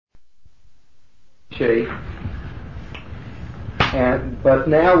Rashi. But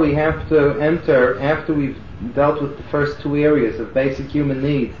now we have to enter, after we've dealt with the first two areas of basic human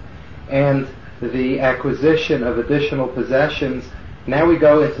needs and the acquisition of additional possessions, now we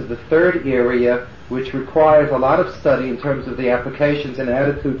go into the third area, which requires a lot of study in terms of the applications and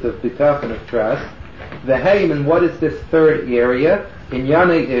attitudes of bitachon, of trust. The Haim, and what is this third area? In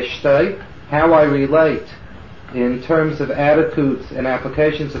Yanei Ishtay, how I relate in terms of attitudes and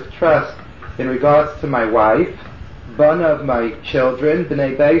applications of trust in regards to my wife, Bana of my children,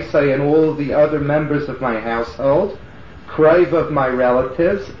 B'nai Beisai and all the other members of my household, Kraiv of my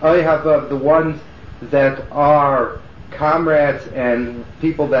relatives, Oihav of the ones that are comrades and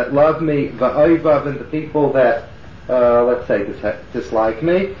people that love me, V'oivav and the people that, let's say, dislike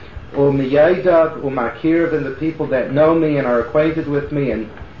me, U'miyaidav, U'makirav and the people that know me and are acquainted with me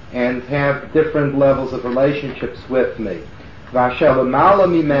and have different levels of relationships with me. V'asher l'mala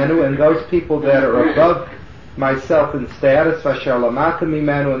mimenu, and those people that are above myself in status, V'asher l'mata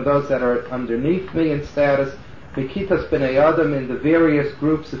mimenu, and those that are underneath me in status, Mikitas b'nei Adam, in the various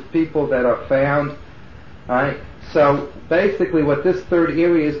groups of people that are found. Right? So basically what this third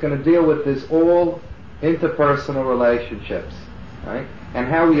area is going to deal with is all interpersonal relationships. Right? And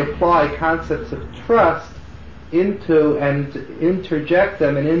how we apply concepts of trust into and interject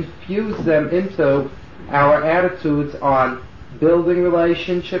them and infuse them into our attitudes on building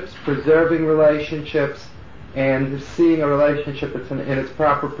relationships, preserving relationships, and seeing a relationship in its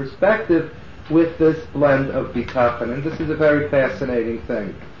proper perspective with this blend of bitachon. And this is a very fascinating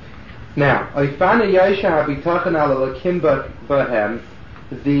thing. Now, the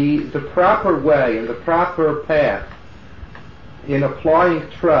proper way and the proper path in applying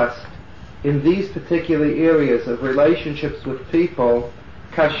trust in these particular areas of relationships with people,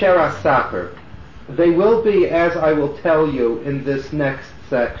 kasher asaper, they will be as I will tell you in this next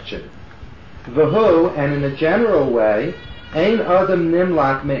section. V'hu, and in a general way, ein adam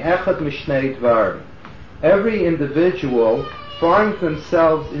nimlat me'echad mishnei dvarim. Every individual finds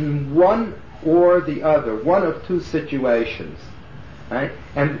themselves in one or the other, one of two situations. Right?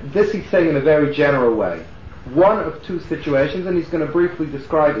 And this he's saying in a very general way. One of two situations, and he's going to briefly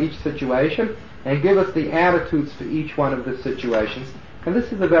describe each situation and give us the attitudes for each one of the situations. And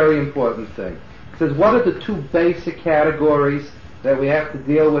this is a very important thing. He says, what are the two basic categories that we have to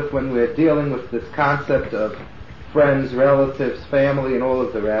deal with when we're dealing with this concept of friends, relatives, family, and all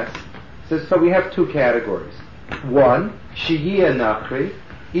of the rest? He says, so we have two categories. One, shiyia nachri,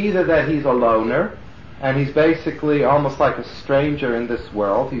 either that he's a loner, and he's basically almost like a stranger in this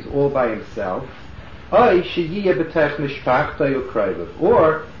world, he's all by himself, or he's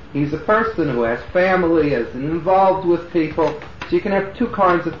a person who has family, is involved with people. So you can have two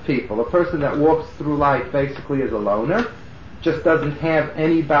kinds of people. A person that walks through life basically as a loner, just doesn't have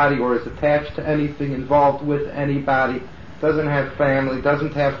anybody or is attached to anything, involved with anybody, doesn't have family,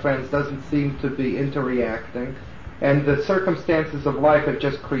 doesn't have friends, doesn't seem to be interacting, and the circumstances of life have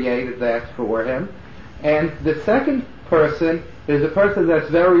just created that for him. And the second person is a person that's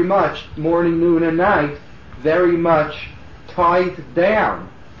very much, morning, noon, and night, very much tied down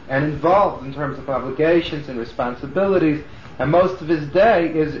and involved in terms of obligations and responsibilities, and most of his day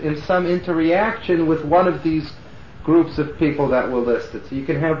is in some interaction with one of these groups of people that were listed. So you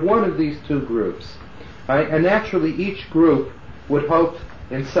can have one of these two groups. Right? And naturally each group would hope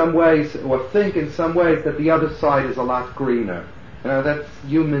in some ways, or think in some ways, that the other side is a lot greener. That's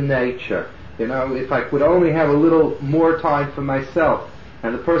human nature. If I could only have a little more time for myself,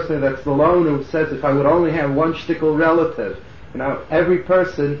 and the person that's the loner who says, if I would only have one shtickle relative, every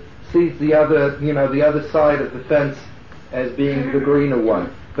person sees the other side of the fence as being the greener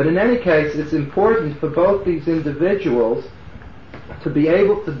one. But in any case, it's important for both these individuals to be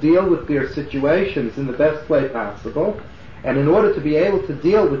able to deal with their situations in the best way possible, and in order to be able to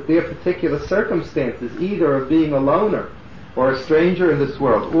deal with their particular circumstances, either of being a loner or a stranger in this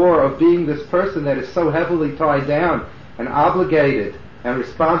world, or of being this person that is so heavily tied down and obligated and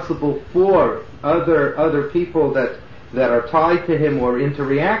responsible for other people that are tied to him or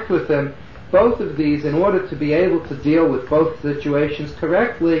interact with him, both of these, in order to be able to deal with both situations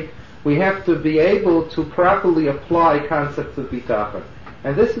correctly, we have to be able to properly apply concepts of bitachon.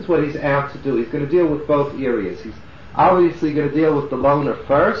 And this is what he's out to do. He's going to deal with both areas. He's obviously going to deal with the loner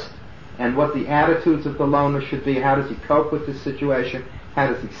first, and what the attitudes of the loner should be. How does he cope with his situation? How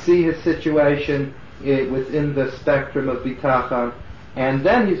does he see his situation within the spectrum of bitachon? And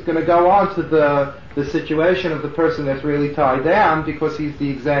then he's going to go on to the situation of the person that's really tied down, because he's the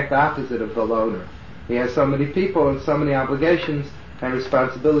exact opposite of the loner. He has so many people and so many obligations and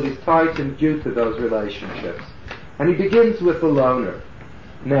responsibilities tied to him due to those relationships. And he begins with the loner.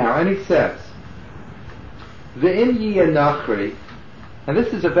 Now, and he says, V'in yiyanachri, and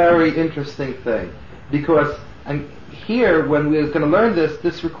this is a very interesting thing, because here, when we're going to learn this,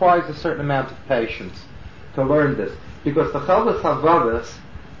 this requires a certain amount of patience to learn this, because the Chavos Havavos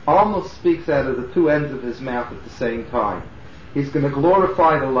almost speaks out of the two ends of his mouth at the same time. He's going to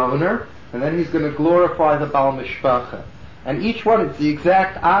glorify the loner, and then he's going to glorify the Baal Mishpacha. And each one is the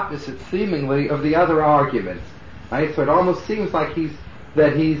exact opposite, seemingly, of the other arguments. Right? So it almost seems like he's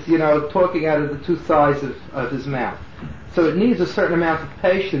talking out of the two sides of his mouth. So it needs a certain amount of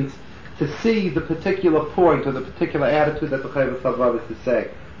patience to see the particular point or the particular attitude that the Chavos Havavos is saying.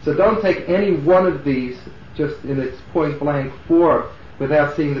 So don't take any one of these just in its point blank form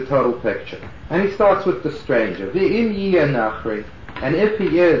without seeing the total picture. And he starts with the stranger. V'im yiyanachri, and if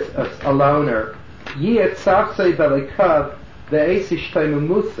he is a loner, yiyatzavsei belekav ve'esishteimu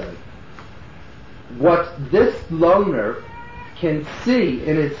musay. What this loner can see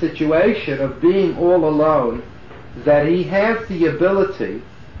in his situation of being all alone, that he has the ability,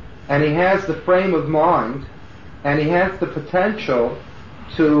 and he has the frame of mind, and he has the potential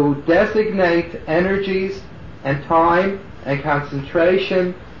to designate energies and time and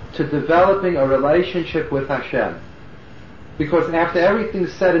concentration to developing a relationship with Hashem. Because after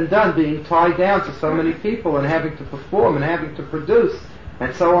everything's said and done, being tied down to so many people and having to perform and having to produce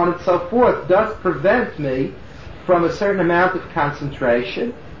and so on and so forth does prevent me from a certain amount of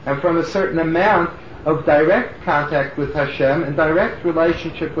concentration and from a certain amount of direct contact with Hashem and direct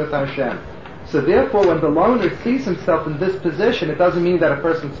relationship with Hashem. So therefore, when the loner sees himself in this position, it doesn't mean that a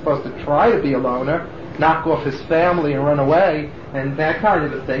person's supposed to try to be a loner, knock off his family and run away, and that kind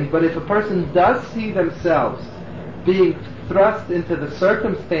of a thing. But if a person does see themselves being thrust into the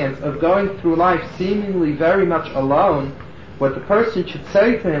circumstance of going through life seemingly very much alone, what the person should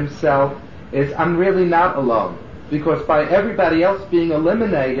say to himself is, I'm really not alone. Because by everybody else being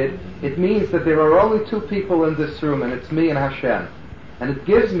eliminated, it means that there are only two people in this room, and it's me and Hashem. And it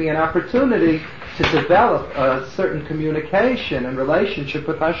gives me an opportunity to develop a certain communication and relationship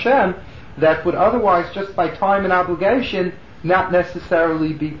with Hashem that would otherwise, just by time and obligation, not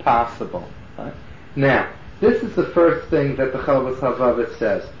necessarily be possible. Right? Now, this is the first thing that the Chavos Havavos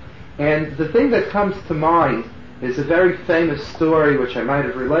says. And the thing that comes to mind is a very famous story, which I might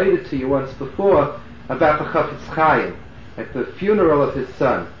have related to you once before, about the Chafetz Chaim, at the funeral of his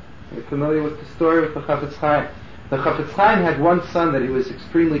son. Are you familiar with the story with the Chafetz Chaim? The Chafetz Chaim had one son that he was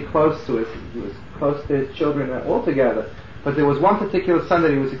extremely close to. He was close to his children altogether. But there was one particular son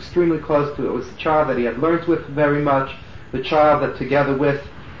that he was extremely close to. It was the child that he had learnt with very much, the child that together with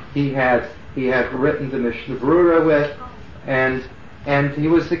he had written the Mishnah Berurah with, and he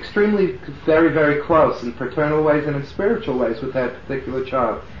was extremely, very, very close in paternal ways and in spiritual ways with that particular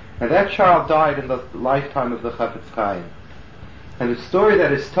child. And that child died in the lifetime of the Chafetz Chaim. And the story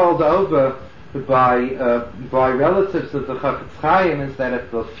that is told over by relatives of the Chafetz Chaim is that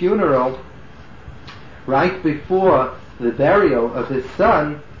at the funeral, right before the burial of his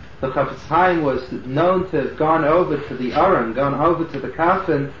son, the Chafetz Chaim was known to have gone over to the Aron, gone over to the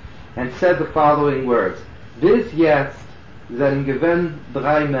coffin, and said the following words: Bis jetzt sind gewesen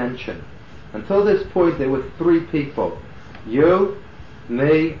drei Menschen. Until this point there were three people: you,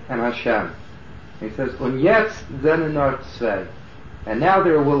 me, and Hashem. He says, Und jetzt sind nur zwei. And now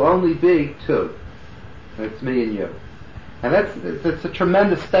there will only be two. And it's me and you. And that's a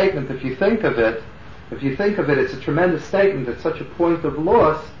tremendous statement if you think of it. If you think of it, it's a tremendous statement at such a point of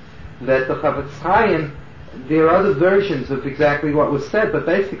loss that the Chafetz Chaim, there are other versions of exactly what was said, but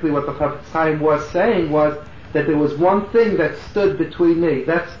basically what the Chafetz Chaim was saying was that there was one thing that stood between me.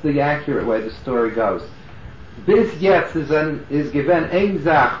 That's the accurate way the story goes. Bis jetzt is given ein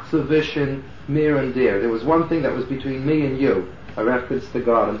Zach zwischen mir und dir. There was one thing that was between me and you, a reference to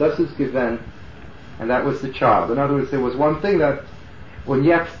God, and das is given, and that was the child. In other words, there was one thing that, when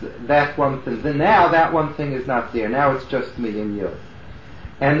jetzt, that one thing, then now that one thing is not there. Now it's just me and you.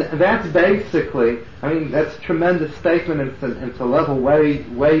 And that's basically, that's a tremendous statement, and it's a level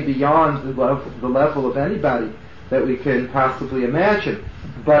way beyond the level of anybody that we can possibly imagine.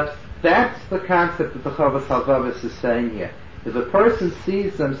 But that's the concept that the Chavos Havavos is saying here. If a person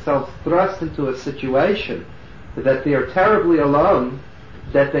sees themselves thrust into a situation that they are terribly alone,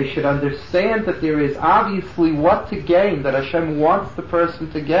 that they should understand that there is obviously what to gain, that Hashem wants the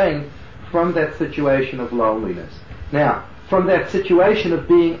person to gain from that situation of loneliness. Now, from that situation of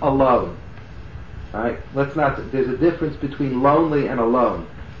being alone, right? There's a difference between lonely and alone.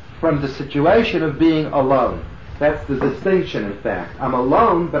 From the situation of being alone, that's the distinction, in fact. I'm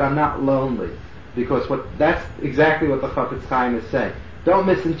alone, but I'm not lonely. Because that's exactly what the Chafetz Chaim is saying. Don't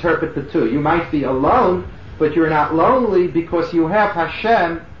misinterpret the two. You might be alone, but you're not lonely because you have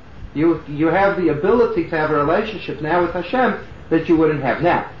Hashem You have the ability to have a relationship now with Hashem that you wouldn't have.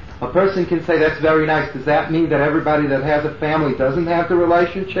 Now, a person can say, that's very nice. Does that mean that everybody that has a family doesn't have the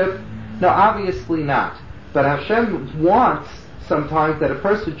relationship? No, obviously not. But Hashem wants sometimes that a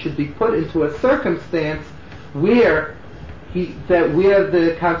person should be put into a circumstance where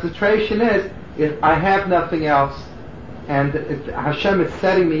the concentration is I have nothing else, and Hashem is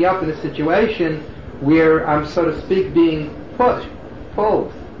setting me up in a situation where I'm, so to speak, being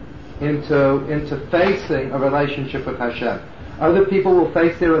pulled into facing a relationship with Hashem. Other people will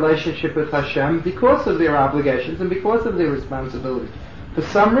face their relationship with Hashem because of their obligations and because of their responsibilities. For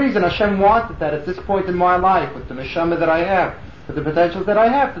some reason, Hashem wanted that at this point in my life, with the neshama that I have, with the potential that I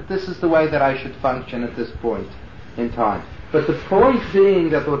have, that this is the way that I should function at this point in time. But the point being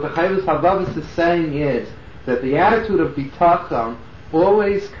that what the Chovos HaLevavos is saying is that the attitude of bitachon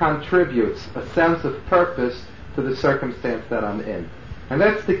always contributes a sense of purpose to the circumstance that I'm in. And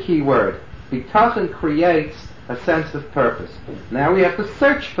that's the key word. Bitachon creates a sense of purpose. Now we have to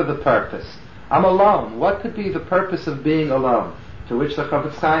search for the purpose. I'm alone. What could be the purpose of being alone? To which the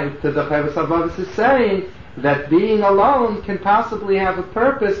Chovos HaLevavos is saying that being alone can possibly have a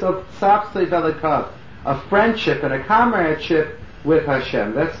purpose of tzavtzei velikav, a friendship and a comradeship with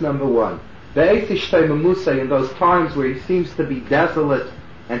Hashem. That's number one. Ve'esishtei memusay, in those times where he seems to be desolate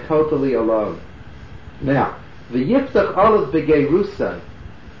and totally alone. Now, v'yiftach olav b'geirusay,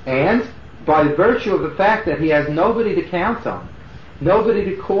 and by virtue of the fact that he has nobody to count on, nobody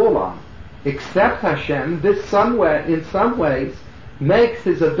to call on, except Hashem, this in some ways makes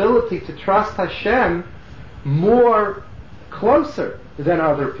his ability to trust Hashem more closer than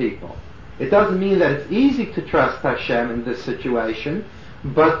other people. It doesn't mean that it's easy to trust Hashem in this situation,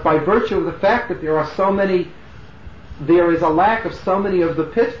 but by virtue of the fact that there is a lack of so many of the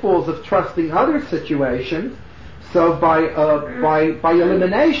pitfalls of trusting other situations, so by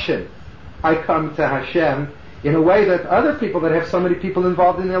elimination, I come to Hashem in a way that other people that have so many people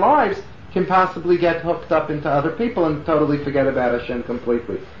involved in their lives can possibly get hooked up into other people and totally forget about Hashem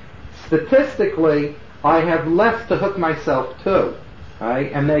completely. Statistically, I have less to hook myself to,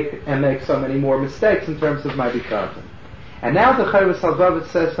 right, and make so many more mistakes in terms of my bitachon. And now the Chovos HaLevavos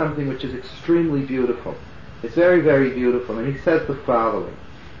says something which is extremely beautiful. It's very, very beautiful, and he says the following.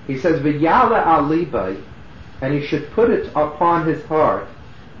 He says, "V'yala al libay," and he should put it upon his heart,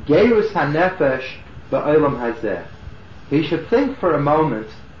 "Geirus hanefesh ba'olam hazeh." He should think for a moment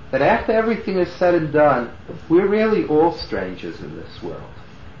that after everything is said and done, we're really all strangers in this world.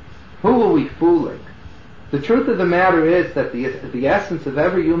 Who are we fooling? The truth of the matter is that the essence of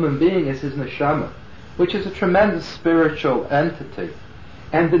every human being is his neshama, which is a tremendous spiritual entity.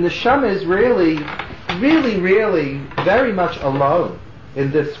 And the neshama is really, really, really very much alone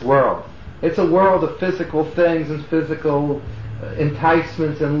in this world. It's a world of physical things and physical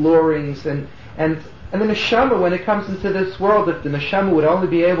enticements and lurings, and the neshama, when it comes into this world, if the neshama would only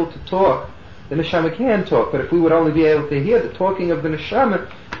be able to talk, the neshama can talk, but if we would only be able to hear the talking of the neshama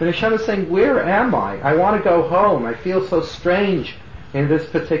is saying, where am I? I want to go home. I feel so strange in this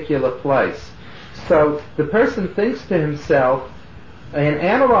particular place. So the person thinks to himself and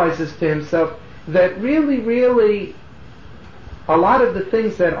analyzes to himself that really, really, a lot of the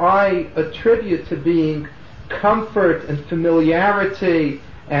things that I attribute to being comfort and familiarity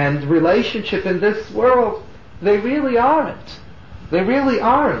and relationship in this world, they really aren't. They really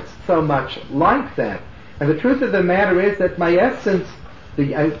aren't so much like that. And the truth of the matter is that my essence,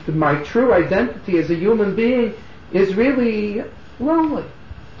 my true identity as a human being is really lonely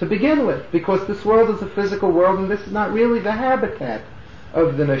to begin with, because this world is a physical world and this is not really the habitat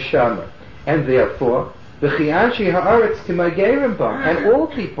of the neshama. And therefore, and all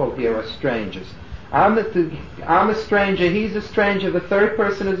people here are strangers. I'm a stranger, he's a stranger, the third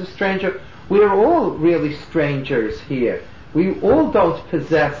person is a stranger. We're all really strangers here. We all don't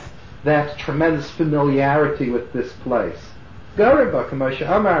possess that tremendous familiarity with this place. Like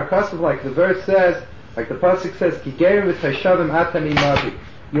the verse says, like the pasuk says, Ki gerim v'taishavim atam imadi.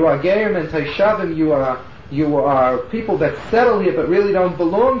 You are gerim and taishavim, you are people that settle here but really don't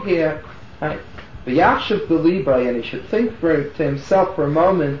belong here. V'yachshav b'libay, and he should think to himself for a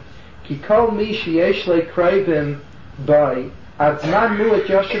moment, Ki kol mi sheyesh le'krayvim by adzman mu'at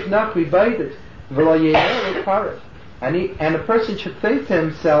yashiv nachri baidet v'lo ye'er le'karef. And a person should think to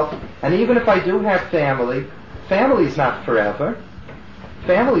himself, and even if I do have family, family's not forever.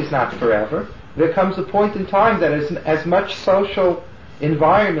 Family's not forever. There comes a point in time that is as much social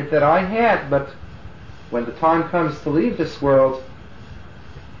environment that I had, but when the time comes to leave this world,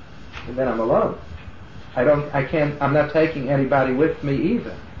 then I'm alone. I'm not taking anybody with me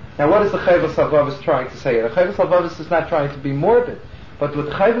either. Now what is the Chovos HaLevavos trying to say? The Chovos HaLevavos is not trying to be morbid, But what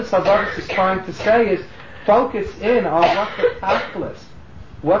Chovos HaLevavos is trying to say is focus in on what the tachlis,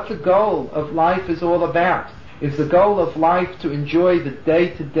 what the goal of life is all about. Is the goal of life to enjoy the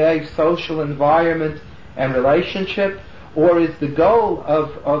day-to-day social environment and relationship, or is the goal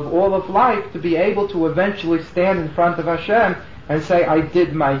of all of life to be able to eventually stand in front of Hashem and say, I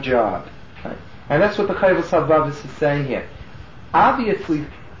did my job? Right? And that's what the Chovos HaLevavos is saying here. Obviously,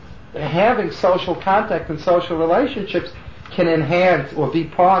 having social contact and social relationships can enhance or be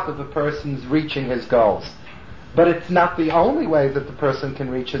part of a person's reaching his goals. But it's not the only way that the person can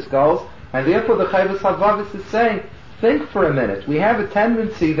reach his goals, and therefore the Chovos HaLevavos is saying, think for a minute. We have a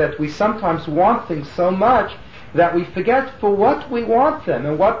tendency that we sometimes want things so much that we forget for what we want them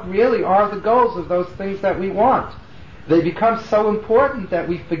and what really are the goals of those things that we want. They become so important that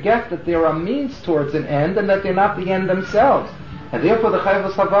we forget that there are means towards an end and that they're not the end themselves. And therefore the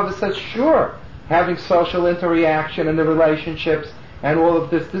Chovos HaLevavos says, sure, having social interaction and the relationships and all of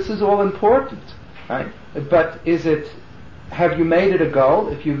this is all important. Right? But have you made it a goal?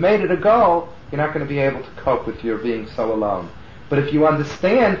 If you've made it a goal, you're not going to be able to cope with your being so alone. But if you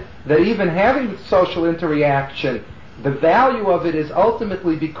understand that even having social interaction, the value of it is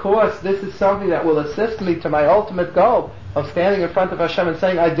ultimately because this is something that will assist me to my ultimate goal of standing in front of Hashem and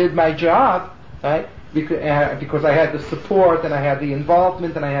saying, I did my job, right? Because I had the support and I had the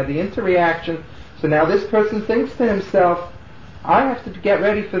involvement and I had the interaction. So now this person thinks to himself, I have to get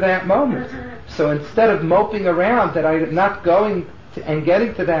ready for that moment. So instead of moping around that I'm not going to, and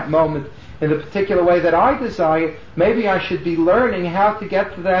getting to that moment in the particular way that I desire, maybe I should be learning how to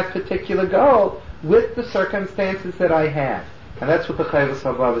get to that particular goal with the circumstances that I have. And that's what the Chovos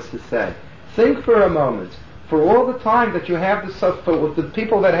HaLevavos is saying. Think for a moment, for all the time that you have for the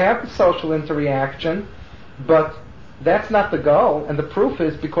people that have the social interaction, but that's not the goal, and the proof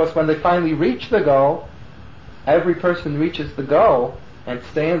is because when they finally reach the goal, every person reaches the goal and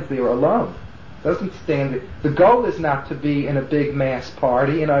stands there alone. Doesn't stand there. The goal is not to be in a big mass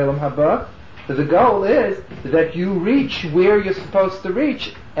party in Olam Haba. The goal is that you reach where you're supposed to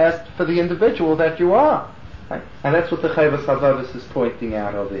reach as for the individual that you are. Right? And that's what the Chovos HaLevavos is pointing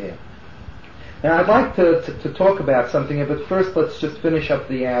out over here. Now I'd like to talk about something here, but first let's just finish up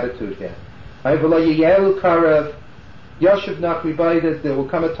the attitude here. There will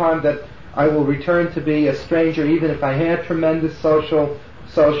come a time that I will return to be a stranger even if I had tremendous social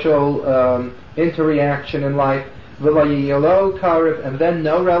interaction in life. And then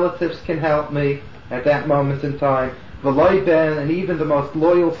no relatives can help me at that moment in time. And even the most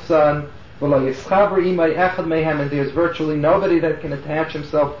loyal son. And there's virtually nobody that can attach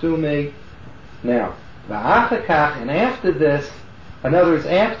himself to me. Now, and after this, in other words,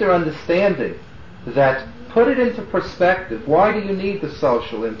 after understanding that, put it into perspective. Why do you need the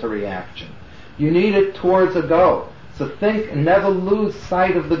social interaction? You need it towards a goal. So think and never lose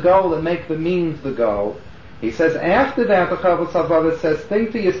sight of the goal and make the means the goal. He says, after that, the Chovos HaLevavos says,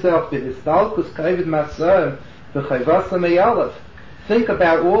 think to yourself, think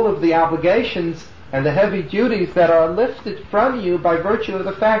about all of the obligations and the heavy duties that are lifted from you by virtue of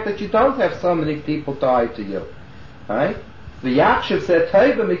the fact that you don't have so many people tied to you. Right? The Yakshiv said,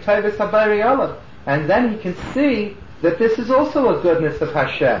 and then he can see that this is also a goodness of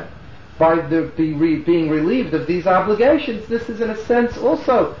Hashem. By being relieved of these obligations, this is in a sense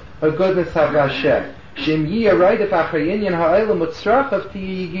also a goodness of Hashem. Because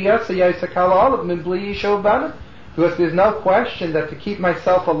there's no question that to keep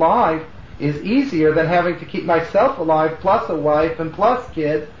myself alive is easier than having to keep myself alive plus a wife and plus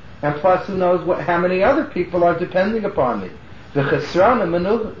kids and plus who knows how many other people are depending upon me. The chesranim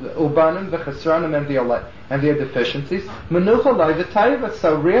and their deficiencies.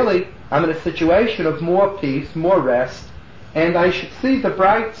 So really, I'm in a situation of more peace, more rest, and I should see the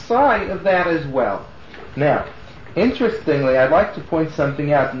bright side of that as well. Now, interestingly, I'd like to point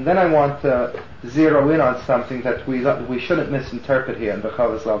something out, and then I want to zero in on something that we shouldn't misinterpret here in the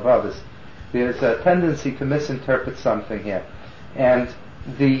Chovos HaLevavos. There's a tendency to misinterpret something here, and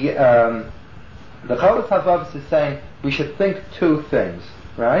the Chovos HaLevavos is saying we should think two things,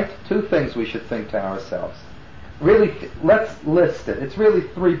 right? Two things we should think to ourselves. Really, let's list it. It's really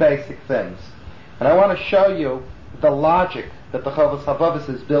three basic things. And I want to show you the logic that the Chovos HaLevavos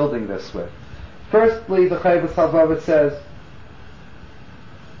is building this with. Firstly, the Chovos HaLevavos says,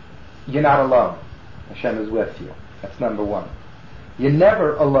 you're not alone. Hashem is with you. That's number one. You're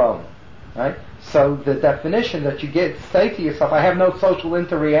never alone. Right? So the definition that you say to yourself, I have no social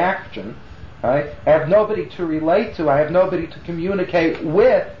interaction, right? I have nobody to relate to, I have nobody to communicate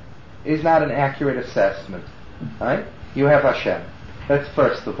with, is not an accurate assessment. Right? You have Hashem. That's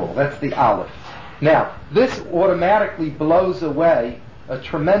first of all. That's the Aleph. Now, this automatically blows away a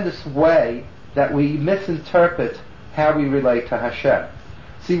tremendous way that we misinterpret how we relate to Hashem.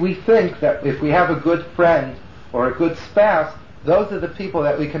 See, we think that if we have a good friend or a good spouse, those are the people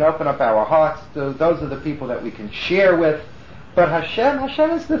that we can open up our hearts to, those are the people that we can share with. But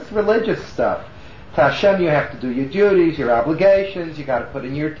Hashem is this religious stuff. To Hashem you have to do your duties, your obligations, you got to put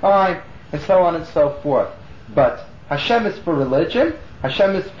in your time, and so on and so forth. But Hashem is for religion,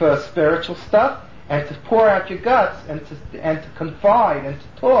 Hashem is for spiritual stuff, and to pour out your guts, and to confide, and to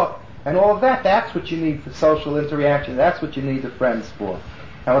talk, and all of that, that's what you need for social interaction, that's what you need the friends for.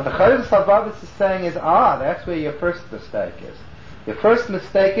 And what the Chovos HaLevavos is saying is, that's where your first mistake is. Your first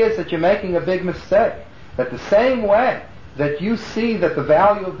mistake is that you're making a big mistake. That the same way that you see that the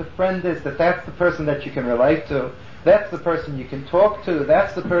value of the friend is that that's the person that you can relate to, that's the person you can talk to,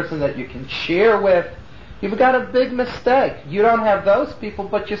 that's the person that you can share with, you've got a big mistake. You don't have those people,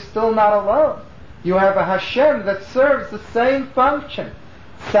 but you're still not alone. You have a Hashem that serves the same function.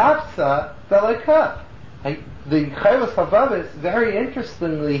 Tzavsa Velekah. The Chovos HaLevavos, very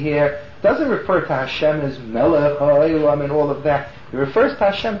interestingly here, doesn't refer to Hashem as Melech HaOlam and all of that. It refers to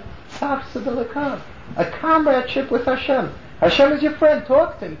Hashem Tzavsa Velekah, a comradeship with Hashem. Hashem is your friend.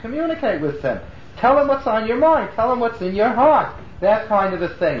 Talk to him. Communicate with him. Tell him what's on your mind. Tell him what's in your heart. That kind of a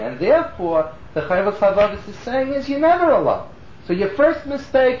thing. And therefore, the Chovos HaLevavos is saying is you're never alone. So your first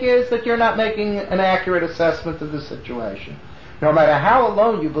mistake is that you're not making an accurate assessment of the situation. No matter how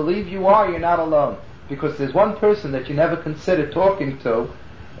alone you believe you are, you're not alone. Because there's one person that you never consider talking to,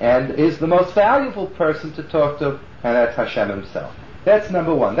 and is the most valuable person to talk to, and that's Hashem himself. That's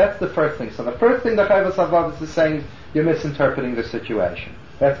number one. That's the first thing. So the first thing the Chovos HaLevavos is saying is you're misinterpreting the situation.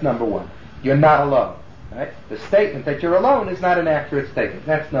 That's number one. You're not alone. Right? The statement that you're alone is not an accurate statement.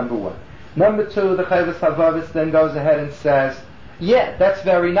 That's number one. Number two, the Chovos HaLevavos then goes ahead and says, yeah, that's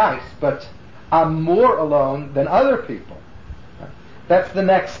very nice, but I'm more alone than other people. That's the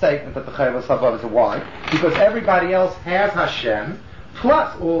next statement that the Chovos HaLevavos. Why? Because everybody else has Hashem,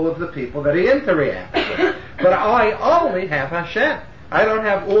 plus all of the people that he interacts with. But I only have Hashem. I don't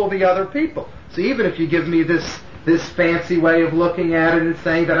have all the other people. So even if you give me this fancy way of looking at it and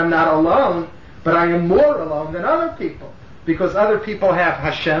saying that I'm not alone, but I am more alone than other people. Because other people have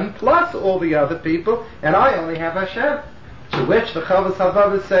Hashem plus all the other people, and I only have Hashem. To which the Chovos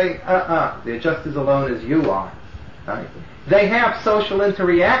HaLevavos say, they're just as alone as you are. Right? They have social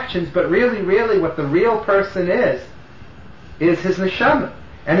interactions, but really what the real person is his neshama.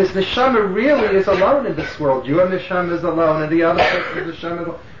 And his neshama really is alone in this world. Your neshama is alone, and the other person's neshama is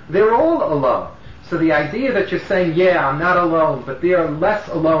alone. They're all alone. So the idea that you're saying, yeah, I'm not alone, but they are less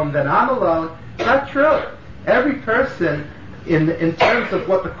alone than I'm alone, is not true. Every person, in terms of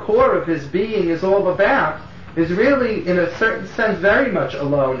what the core of his being is all about, is really, in a certain sense, very much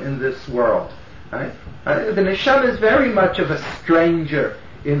alone in this world. Right? The neshama is very much of a stranger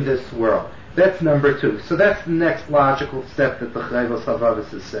in this world. That's number two. So that's the next logical step that the Chovos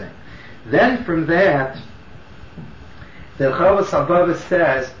HaLevavos is saying. Then from that, the Chovos HaLevavos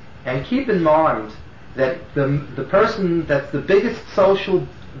says, and keep in mind that the person that's the biggest social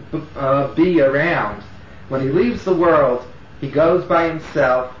be around, when he leaves the world, he goes by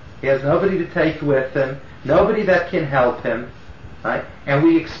himself, he has nobody to take with him, nobody that can help him. Right? And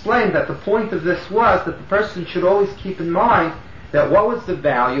we explained that the point of this was that the person should always keep in mind that what was the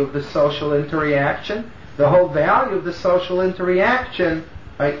value of the social interaction? The whole value of the social interaction,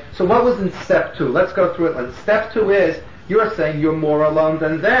 right? So what was in step two? Let's go through it. Step two is, you're saying you're more alone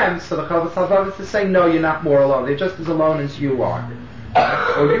than them, so the Chovos HaLevavos is saying, no, you're not more alone. They're just as alone as you are.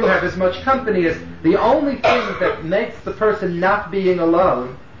 Or you have as much company as... The only thing that makes the person not being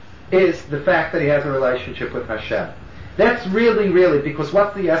alone is the fact that he has a relationship with Hashem. That's really, because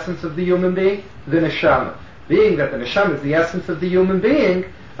what's the essence of the human being? The neshama. Being that the neshama is the essence of the human being,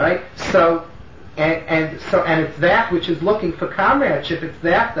 right? So, and it's that which is looking for comradeship. It's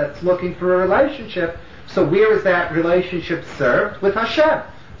that's looking for a relationship. So where is that relationship served? With Hashem.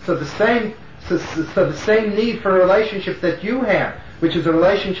 So the same need for a relationship that you have, which is a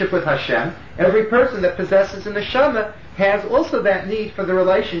relationship with Hashem, every person that possesses a neshama has also that need for the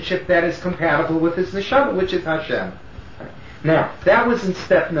relationship that is compatible with his neshama, which is Hashem. Now, that was in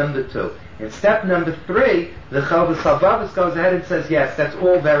step number two. In step number three, the Chovos HaLevavos goes ahead and says, yes, that's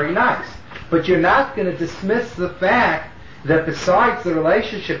all very nice, but you're not going to dismiss the fact that besides the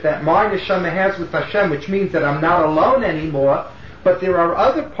relationship that my neshama has with Hashem, which means that I'm not alone anymore, but there are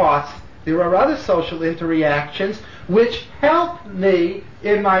other parts, there are other social interactions which help me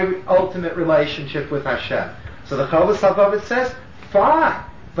in my ultimate relationship with Hashem. So the Chovos HaLevavos says, fine.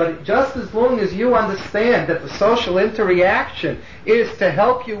 But just as long as you understand that the social interaction is to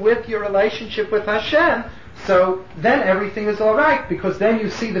help you with your relationship with Hashem, So then everything is all right, because then you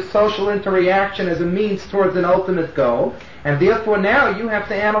see the social interaction as a means towards an ultimate goal, and therefore now you have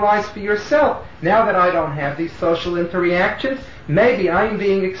to analyze for yourself. Now that I don't have these social interactions, maybe I'm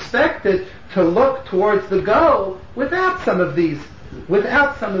being expected to look towards the goal without some of these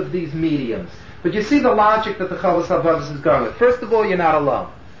mediums. But you see the logic that the Chovos HaLevavos is going with. First of all, you're not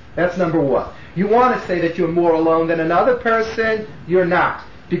alone. That's number one. You want to say that you're more alone than another person, you're not.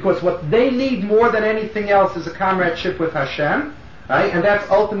 Because what they need more than anything else is a comradeship with Hashem, right? And that's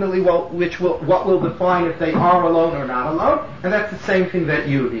ultimately what will define if they are alone or not alone, and that's the same thing that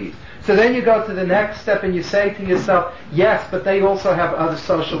you need. So then you go to the next step and you say to yourself, yes, but they also have other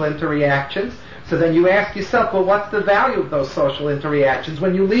social interactions. So then you ask yourself, well, what's the value of those social interactions?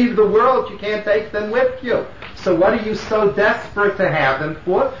 When you leave the world, you can't take them with you. So what are you so desperate to have them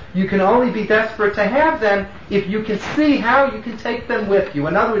for? You can only be desperate to have them if you can see how you can take them with you.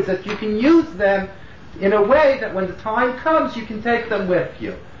 In other words, that you can use them in a way that when the time comes, you can take them with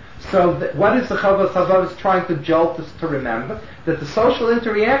you. So what is the Chovos HaLevavos trying to jolt us to remember? That the social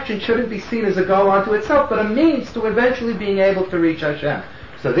interaction shouldn't be seen as a goal unto itself, but a means to eventually being able to reach Hashem.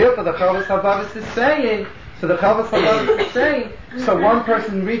 So therefore the Chovos HaLevavos is saying, so one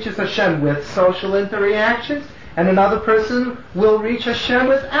person reaches Hashem with social interactions, and another person will reach Hashem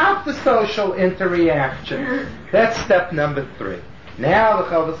without the social interaction. That's step number 3. Now the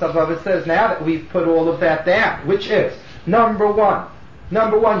Chovos HaLevavos says, now that we've put all of that down, which is, number one,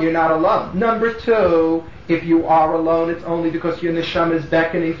 you're not alone. Number 2, if you are alone, it's only because your neshama is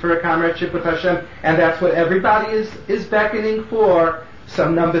beckoning for a comradeship with Hashem, and that's what everybody is beckoning for. So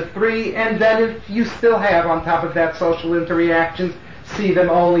number 3, and then if you still have on top of that social interactions, see them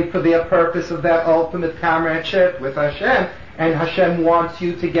only for the purpose of that ultimate comradeship with Hashem, and Hashem wants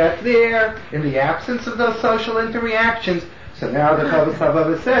you to get there in the absence of those social interactions. So now the Chovos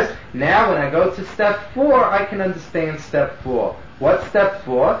HaLevavos says, now when I go to step 4, I can understand step 4. What's step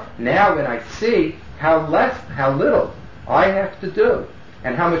 4? Now when I see how little I have to do,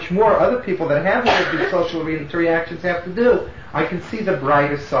 and how much more other people that have all of these social interactions have to do, I can see the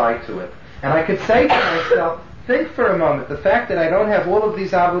brighter side to it. And I could say to myself, think for a moment, the fact that I don't have all of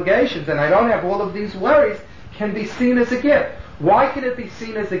these obligations and I don't have all of these worries can be seen as a gift. Why can it be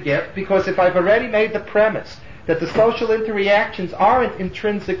seen as a gift? Because if I've already made the premise that the social interactions aren't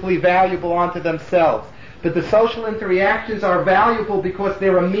intrinsically valuable unto themselves, but the social interactions are valuable because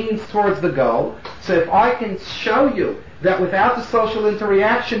they're a means towards the goal. So if I can show you that without the social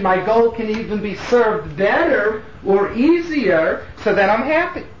interaction my goal can even be served better or easier, so then I'm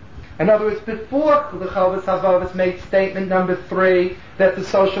happy. In other words, before the Chovos HaLevavos made statement number 3, that the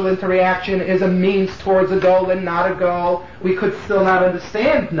social interaction is a means towards a goal and not a goal, we could still not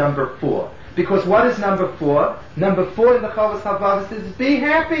understand number 4. Because what is number 4? Number 4 in the Chovos HaLevavos is be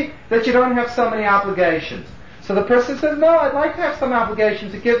happy that you don't have so many obligations. So the person says, no, I'd like to have some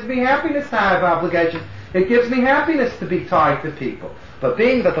obligations. It gives me happiness to have obligations. It gives me happiness to be tied to people. But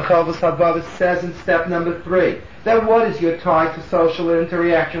being that the Chovos HaLevavos says in step number 3, then what is your tie to social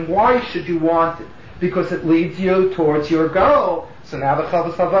interaction? Why should you want it? Because it leads you towards your goal. So now the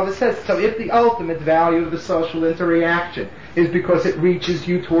Chovos HaLevavos says, so if the ultimate value of the social interaction is because it reaches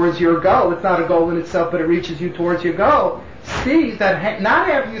you towards your goal, it's not a goal in itself, but it reaches you towards your goal, see that not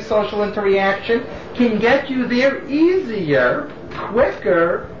having a social interaction can get you there easier,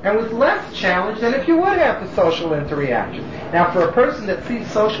 quicker, and with less challenge than if you would have the social interaction. Now for a person that sees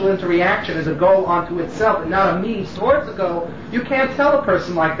social interaction as a goal unto itself and not a means towards a goal, you can't tell a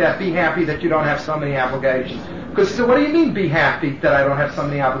person like that, be happy that you don't have so many obligations. Because he said, what do you mean be happy that I don't have so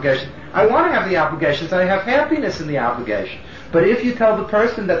many obligations? I want to have the obligations, I have happiness in the obligation. But if you tell the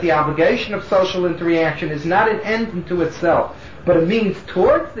person that the obligation of social interaction is not an end unto itself, but a means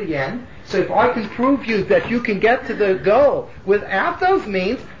towards the end, so if I can prove you that you can get to the goal without those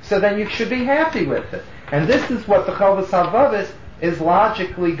means, so then you should be happy with it. And this is what the Chovos HaLevavos is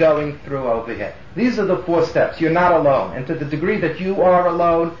logically going through over here. These are the 4 steps. You're not alone. And to the degree that you are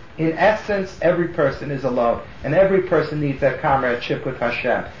alone, in essence, every person is alone. And every person needs that comradeship with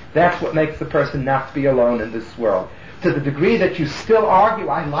Hashem. That's what makes the person not be alone in this world. To the degree that you still argue,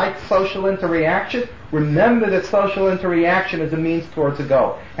 I like social interaction, remember that social interaction is a means towards a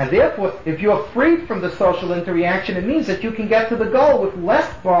goal. And therefore, if you're freed from the social interaction, it means that you can get to the goal with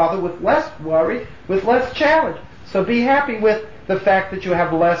less bother, with less worry, with less challenge. So be happy with the fact that you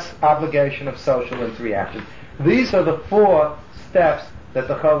have less obligation of social interaction. These are the 4 steps that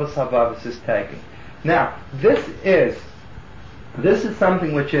the Chovos HaLevavos is taking. Now, this is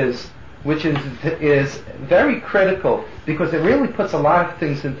something which is very critical, because it really puts a lot of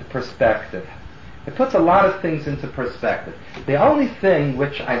things into perspective. It puts a lot of things into perspective. The only thing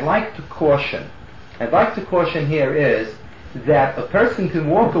which I'd like to caution I'd like to caution here is that a person can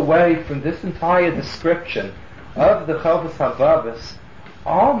walk away from this entire description of the Chovos HaLevavos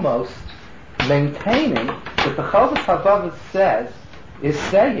almost maintaining that the Chovos HaLevavos is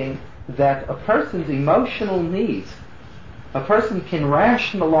saying that a person's emotional needs, a person can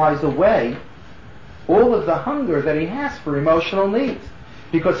rationalize away all of the hunger that he has for emotional needs.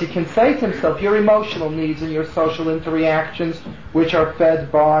 Because he can say to himself, your emotional needs and your social interactions, which are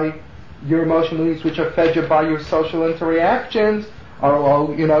fed by your emotional needs, which are fed by your social interactions, are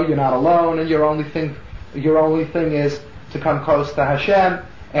all, you're not alone, and your only thing is to come close to Hashem,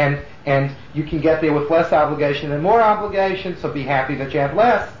 and you can get there with less obligation than more obligation, so be happy that you have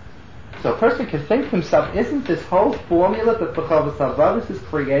less. So a person can think to himself, isn't this whole formula that the Chovos HaLevavos is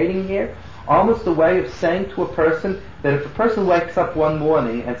creating here almost a way of saying to a person that if a person wakes up one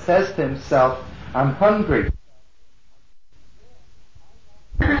morning and says to himself, I'm hungry,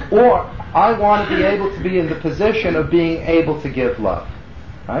 or I want to be able to be in the position of being able to give love.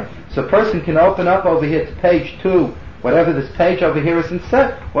 Right? So a person can open up over here to page 2, whatever this page over here is, and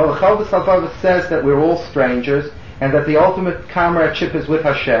say, well, the Chovos HaLevavos says that we're all strangers, and that the ultimate comradeship is with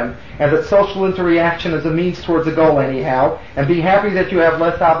Hashem, and that social interaction is a means towards a goal anyhow, and be happy that you have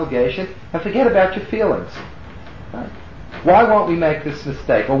less obligation, and forget about your feelings. Right? Why won't we make this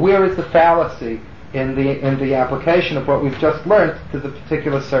mistake? Or where is the fallacy in the application of what we've just learned to the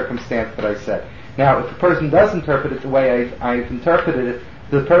particular circumstance that I said? Now, if a person does interpret it the way I've interpreted it,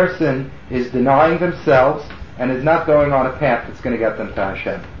 the person is denying themselves and is not going on a path that's going to get them to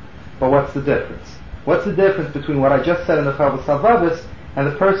Hashem. But what's the difference? What's the difference between what I just said in the Chovos HaLevavos and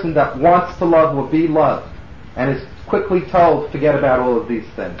the person that wants to love or be loved and is quickly told, forget about all of these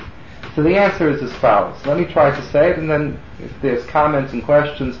things? So the answer is as follows. Let me try to say it, and then if there's comments and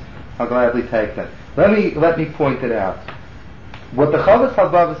questions, I'll gladly take them. Let me point it out. What the Chovos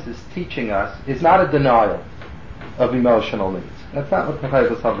HaLevavos is teaching us is not a denial of emotional needs. That's not what the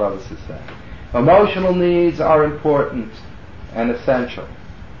Chovos HaLevavos is saying. Emotional needs are important and essential.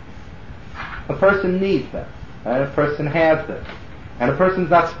 A person needs them, and a person has them, and a person's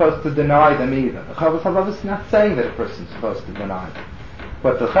not supposed to deny them either. The Chovos HaLevavos is not saying that a person's supposed to deny them.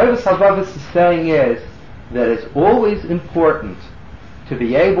 What the Chovos HaLevavos is saying is that it's always important to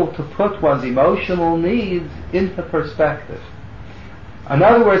be able to put one's emotional needs into perspective. In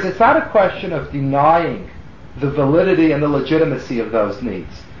other words, it's not a question of denying the validity and the legitimacy of those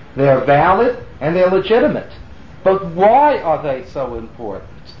needs. They're valid and they're legitimate. But why are they so important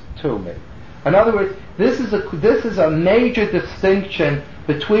to me? In other words, this is a major distinction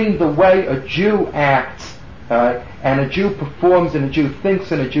between the way a Jew acts and a Jew performs and a Jew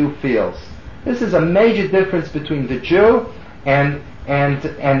thinks and a Jew feels. This is a major difference between the Jew and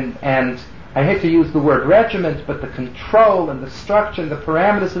I hate to use the word regiment, but the control and the structure and the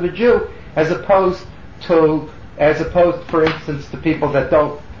parameters of a Jew, as opposed, for instance, to people that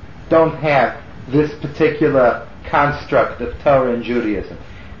don't have this particular construct of Torah and Judaism.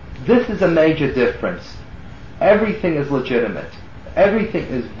 This is a major difference. Everything is legitimate. Everything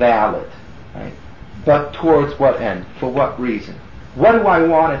is valid. Right? But towards what end? For what reason? What do I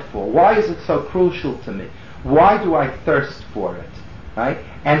want it for? Why is it so crucial to me? Why do I thirst for it? Right?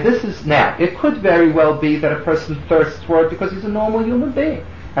 And this is, now, it could very well be that a person thirsts for it because he's a normal human being.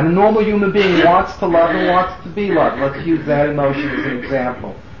 And a normal human being wants to love and wants to be loved. Let's use that emotion as an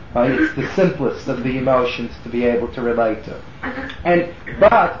example. It's the simplest of the emotions to be able to relate to.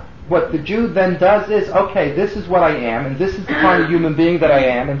 But what the Jew then does is, okay, this is what I am, and this is the kind of human being that I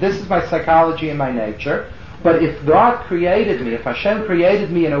am, and this is my psychology and my nature. But if God created me, if Hashem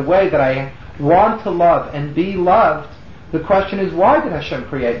created me in a way that I want to love and be loved, the question is, why did Hashem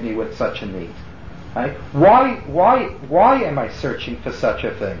create me with such a need? Right? Why am I searching for such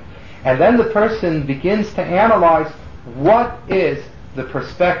a thing? And then the person begins to analyze what is the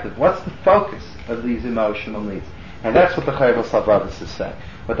perspective, what's the focus of these emotional needs. And that's what the Chovos HaLevavos is saying.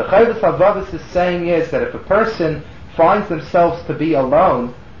 What the Chovos HaLevavos is saying is that if a person finds themselves to be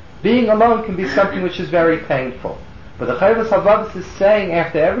alone, being alone can be something which is very painful. But the Chovos HaLevavos is saying,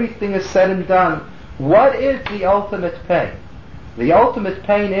 after everything is said and done, what is the ultimate pain? The ultimate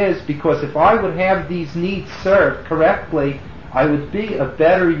pain is because if I would have these needs served correctly, I would be a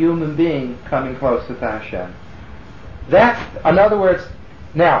better human being coming closer to Hashem. That's, in other words,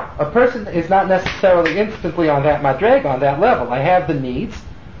 now, a person is not necessarily instantly on that madrega, on that level. I have the needs,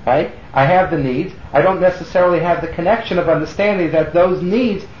 right? I have the needs. I don't necessarily have the connection of understanding that those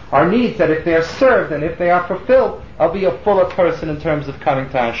needs are needs that if they are served and if they are fulfilled, I'll be a fuller person in terms of coming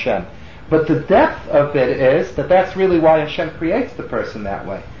to Hashem. But the depth of it is that that's really why Hashem creates the person that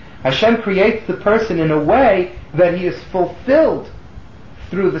way. Hashem creates the person in a way that he is fulfilled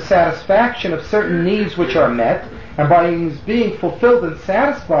through the satisfaction of certain needs which are met, and by being fulfilled and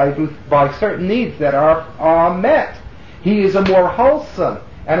satisfied by certain needs that are met, he is a more wholesome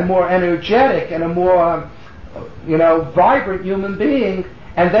and a more energetic and a more vibrant human being,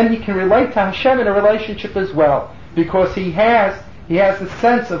 and then he can relate to Hashem in a relationship as well, because he has a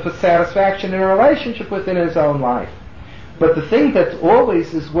sense of a satisfaction in a relationship within his own life. But the thing that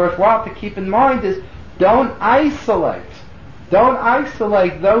always is worthwhile to keep in mind is don't isolate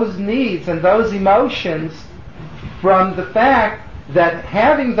those needs and those emotions from the fact that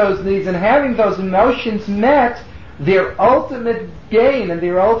having those needs and having those emotions met, their ultimate gain and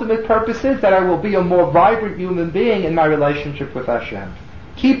their ultimate purpose is that I will be a more vibrant human being in my relationship with Hashem.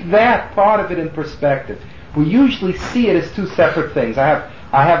 Keep that part of it in perspective. We usually see it as two separate things. I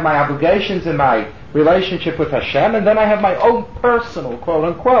have my obligations in my relationship with Hashem, and then I have my own personal,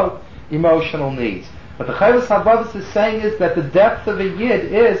 quote-unquote, emotional needs. What the Chovos HaLevavos is saying is that the depth of a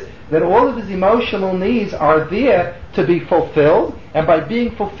Yid is that all of his emotional needs are there to be fulfilled, and by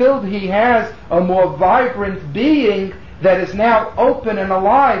being fulfilled he has a more vibrant being that is now open and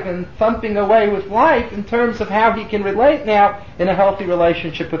alive and thumping away with life in terms of how he can relate now in a healthy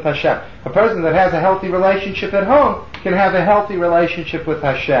relationship with Hashem. A person that has a healthy relationship at home can have a healthy relationship with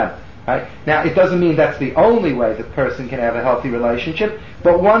Hashem. Right? Now, it doesn't mean that's the only way the person can have a healthy relationship,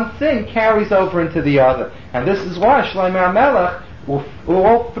 but one thing carries over into the other. And this is why Shlomo HaMelech,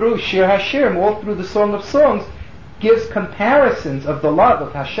 all through Shir HaShirim, all through the Song of Songs, gives comparisons of the love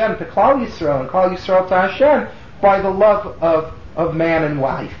of Hashem to Klal Yisrael and Klal Yisrael to Hashem by the love of man and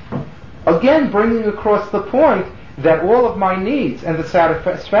wife. Again, bringing across the point that all of my needs and the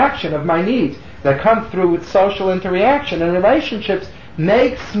satisfaction of my needs that come through with social interaction and relationships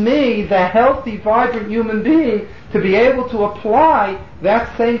makes me the healthy, vibrant human being to be able to apply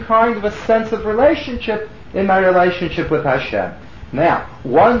that same kind of a sense of relationship in my relationship with Hashem. Now,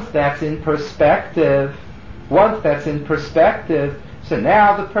 once that's in perspective, so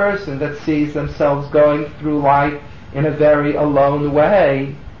now the person that sees themselves going through life in a very alone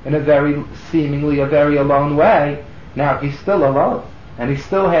way, seemingly a very alone way, now he's still alone, and he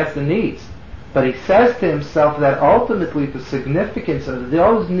still has the needs. But he says to himself that ultimately the significance of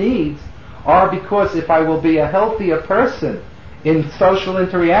those needs are because if I will be a healthier person in social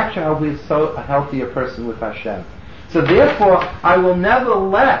interaction, I'll be a healthier person with Hashem. So therefore, I will never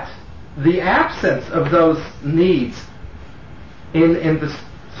let the absence of those needs in the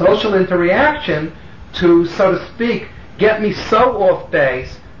social interaction to, so to speak, get me so off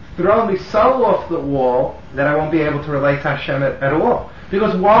base, throw me so off the wall that I won't be able to relate to Hashem at all.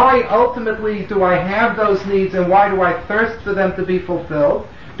 Because why ultimately do I have those needs, and why do I thirst for them to be fulfilled?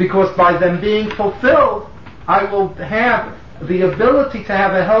 Because by them being fulfilled, I will have the ability to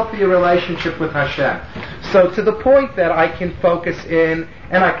have a healthier relationship with Hashem. So to the point that I can focus in,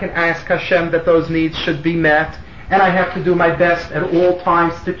 and I can ask Hashem that those needs should be met, and I have to do my best at all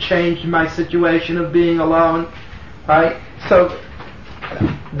times to change my situation of being alone. Right? So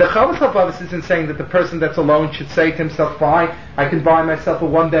the Chovos HaLevavos isn't saying that the person that's alone should say to himself, fine, I can buy myself a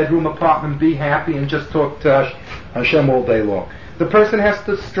one-bedroom apartment, be happy, and just talk to Hashem all day long. The person has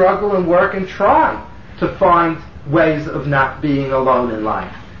to struggle and work and try to find ways of not being alone in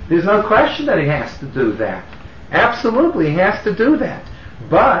life. There's no question that he has to do that. Absolutely, he has to do that.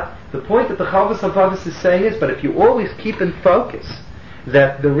 But the point that the Chovos HaLevavos is saying is, but if you always keep in focus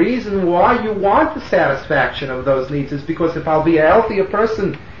that the reason why you want the satisfaction of those needs is because if I'll be a healthier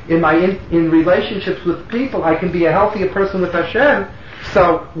person in relationships with people, I can be a healthier person with Hashem.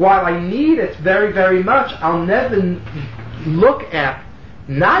 So while I need it very, very much, I'll never look at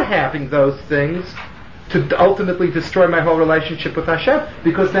not having those things to ultimately destroy my whole relationship with Hashem,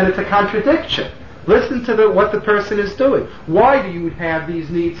 because then it's a contradiction. Listen to what the person is doing. Why do you have these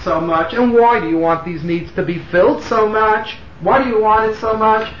needs so much, and why do you want these needs to be filled so much? Why do you want it so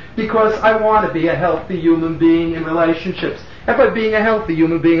much? Because I want to be a healthy human being in relationships. And by being a healthy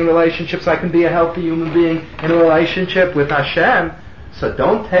human being in relationships, I can be a healthy human being in a relationship with Hashem. So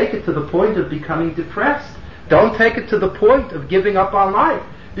don't take it to the point of becoming depressed. Don't take it to the point of giving up on life.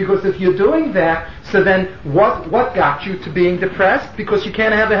 Because if you're doing that, so then what got you to being depressed? Because you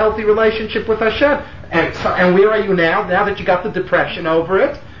can't have a healthy relationship with Hashem. And where are you now? Now that you got the depression over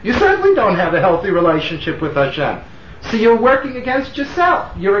it, you certainly don't have a healthy relationship with Hashem. So you're working against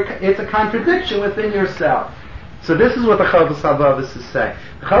yourself. It's a contradiction within yourself. So this is what the Chovos HaLevavos is saying.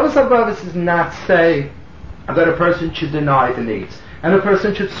 The Chovos HaLevavos is not saying that a person should deny the needs, and a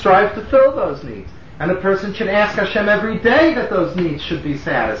person should strive to fill those needs, and a person should ask Hashem every day that those needs should be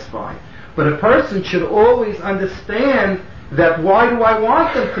satisfied. But a person should always understand that why do I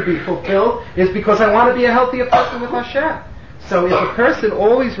want them to be fulfilled is because I want to be a healthier person with Hashem. So if a person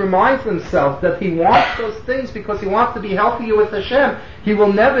always reminds himself that he wants those things because he wants to be healthier with Hashem, he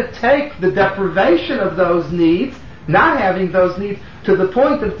will never take the deprivation of those needs, not having those needs, to the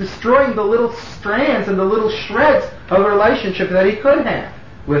point of destroying the little strands and the little shreds of a relationship that he could have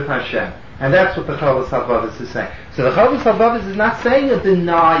with Hashem. And that's what the Chovos HaLevavos is saying. So the Chovos HaLevavos is not saying a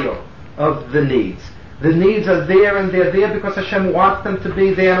denial of the needs. The needs are there and they're there because Hashem wants them to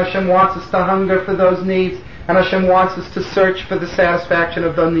be there, and Hashem wants us to hunger for those needs, and Hashem wants us to search for the satisfaction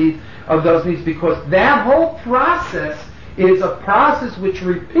of those needs, because that whole process is a process which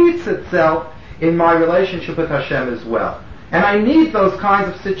repeats itself in my relationship with Hashem as well. And I need those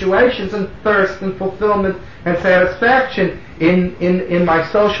kinds of situations and thirst and fulfillment and satisfaction in my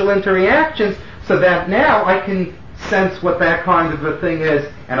social interactions, so that now I can sense what that kind of a thing is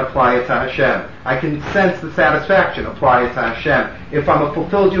and apply it to Hashem. I can sense the satisfaction, apply it to Hashem. If I'm a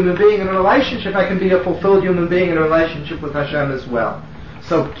fulfilled human being in a relationship, I can be a fulfilled human being in a relationship with Hashem as well.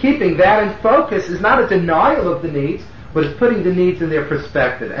 So keeping that in focus is not a denial of the needs, but it's putting the needs in their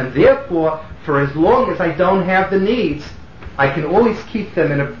perspective. And therefore, for as long as I don't have the needs, I can always keep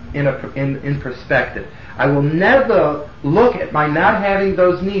them in perspective. I will never look at my not having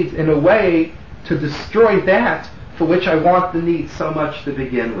those needs in a way to destroy that for which I want the needs so much to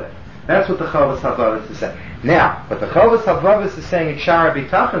begin with. That's what the Chovos HaLevavos is saying. Now, what the Chovos HaLevavos is saying in Sha'ar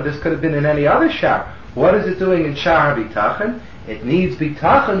HaBitachon, this could have been in any other Sha'ar. What is it doing in Sha'ar HaBitachon? It needs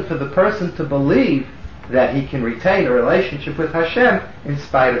bitachon for the person to believe that he can retain a relationship with Hashem in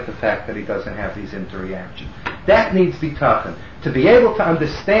spite of the fact that he doesn't have these interreactions. That needs bitachon. To be able to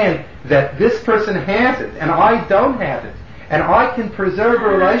understand that this person has it and I don't have it, and I can preserve a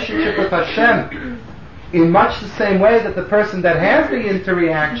relationship with Hashem in much the same way that the person that has the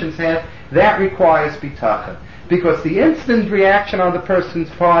interreactions has, that requires bitachon. Because the instant reaction on the person's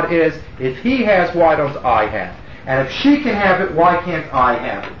part is, if he has, why don't I have? And if she can have it, why can't I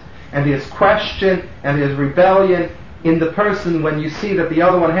have it? And there's question and there's rebellion in the person when you see that the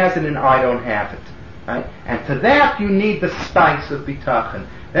other one has it and I don't have it. Right? And to that you need the spice of bitachon.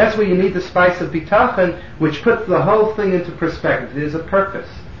 That's where you need the spice of bitachon, which puts the whole thing into perspective. There's a purpose.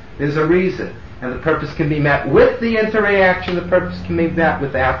 There's a reason. And the purpose can be met with the interreaction, the purpose can be met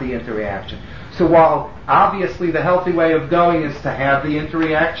without the interreaction. So while obviously the healthy way of going is to have the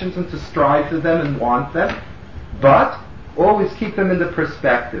interreactions and to strive for them and want them, but always keep them in the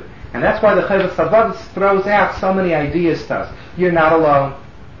perspective. And that's why the Chovos HaLevavos throws out so many ideas to us. You're not alone.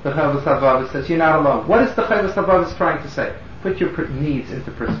 The Chovos HaLevavos says, you're not alone. What is the Chovos HaLevavos trying to say? Put your needs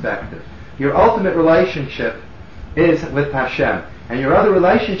into perspective. Your ultimate relationship is with Hashem. And your other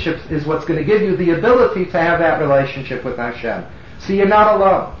relationships is what's going to give you the ability to have that relationship with Hashem. So you're not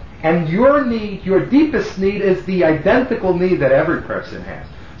alone. And your need, your deepest need, is the identical need that every person has.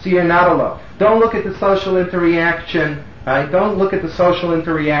 So you're not alone. Don't look at the social interreaction. Don't look at the social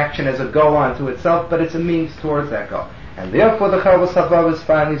interreaction as a goal unto itself, but it's a means towards that goal. And therefore the Chovos HaLevavos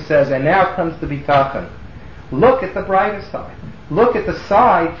finally says, and now comes the bitachon. Look at the brighter side. Look at the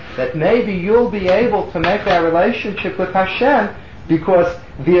side that maybe you'll be able to make that relationship with Hashem, because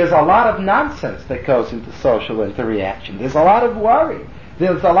there's a lot of nonsense that goes into social interreaction. There's a lot of worry.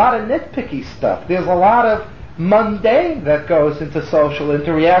 There's a lot of nitpicky stuff. There's a lot of mundane that goes into social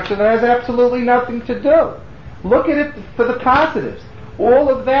interreaction that has absolutely nothing to do. Look at it for the positives. All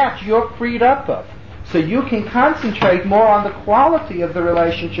of that you're freed up of. So you can concentrate more on the quality of the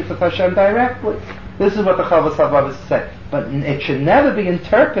relationship with Hashem directly. This is what the Chovos HaLevavos say. But it should never be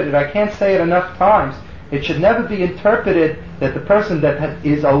interpreted, I can't say it enough times, it should never be interpreted that the person that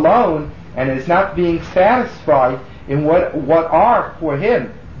is alone and is not being satisfied in what are for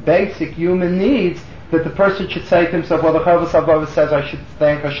him basic human needs, that the person should say to himself, well, the Chovos HaLevavos says I should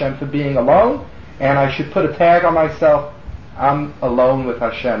thank Hashem for being alone, and I should put a tag on myself, I'm alone with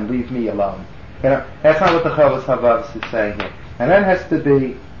Hashem, leave me alone. That's not what the Chovos HaLevavos is saying here. And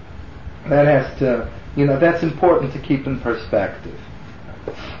that's important to keep in perspective.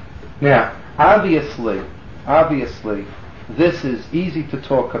 Now, obviously, this is easy to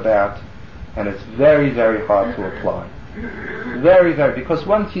talk about, and it's very, very hard to apply. Very, very, because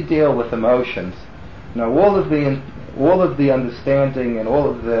once you deal with emotions, all of the understanding and all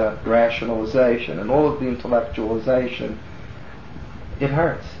of the rationalization and all of the intellectualization, it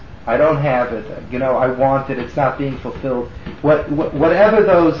hurts. I don't have it. I want it. It's not being fulfilled. Whatever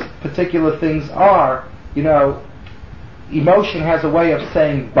those particular things are, emotion has a way of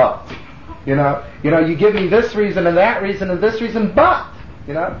saying but. You give me this reason and that reason and this reason, but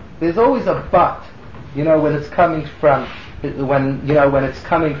there's always a but. When it's coming from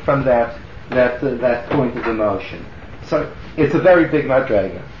that point of emotion. So it's a very big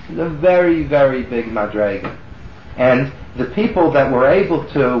madrega. It's a very, very big madrega. And the people that were able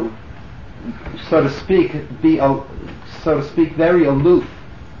to, so to speak, very aloof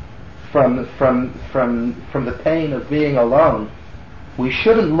from the pain of being alone, we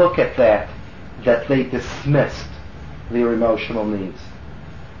shouldn't look at that they dismissed their emotional needs.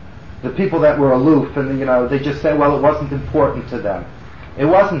 The people that were aloof and, they just said, well, it wasn't important to them. It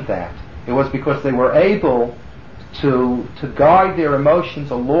wasn't that. It was because they were able to guide their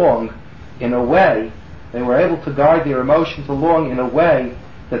emotions along in a way, that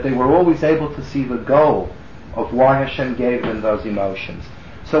they were always able to see the goal of why Hashem gave them those emotions.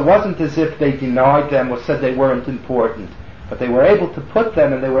 So it wasn't as if they denied them or said they weren't important, but they were able to put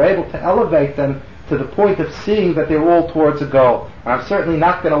them and they were able to elevate them to the point of seeing that they were all towards a goal. I'm certainly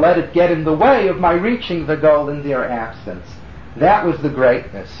not going to let it get in the way of my reaching the goal in their absence. That was the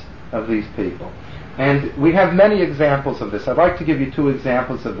greatness of these people. And we have many examples of this. I'd like to give you two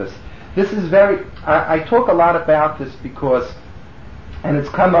examples of this. This is I talk a lot about this because, and it's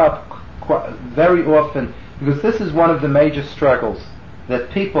come up very often, because this is one of the major struggles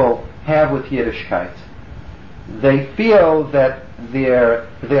that people have with Yiddishkeit. They feel that their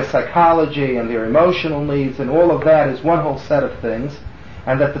psychology and their emotional needs and all of that is one whole set of things,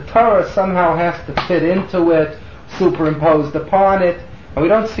 and that the Torah somehow has to fit into it, superimposed upon it, and we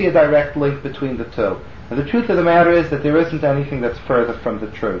don't see a direct link between the two. And the truth of the matter is that there isn't anything that's further from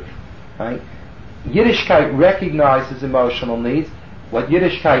the truth. Right? Yiddishkeit recognizes emotional needs. What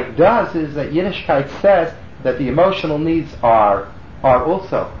Yiddishkeit does is that Yiddishkeit says that the emotional needs are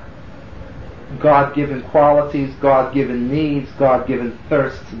also God-given qualities, God-given needs, God-given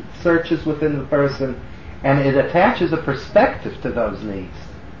thirsts and searches within the person, and it attaches a perspective to those needs.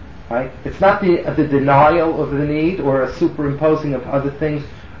 Right? It's not the denial of the need or a superimposing of other things.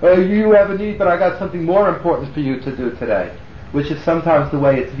 Oh, you have a need, but I got something more important for you to do today, which is sometimes the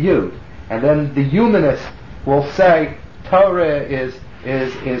way it's viewed. And then the humanist will say Torah is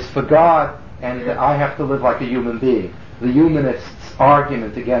for God, and that I have to live like a human being. The humanist's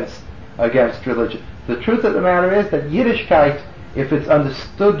argument against religion. The truth of the matter is that Yiddishkeit, if it's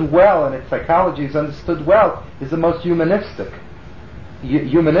understood well and its psychology is understood well, is the most humanistic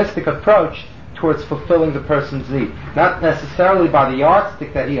approach towards fulfilling the person's need. Not necessarily by the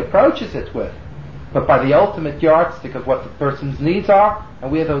yardstick that he approaches it with, but by the ultimate yardstick of what the person's needs are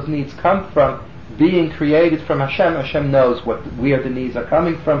and where those needs come from. Being created from Hashem, Hashem knows where the needs are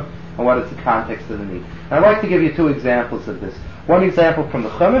coming from and what is the context of the need. And I'd like to give you two examples of this. One example from the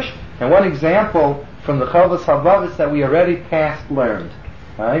Chumash and one example from the Chovos HaLevavos that we already past learned.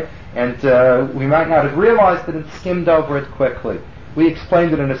 Right? And we might not have realized it and skimmed over it quickly. We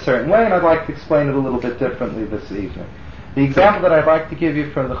explained it in a certain way, and I'd like to explain it a little bit differently this evening. The example that I'd like to give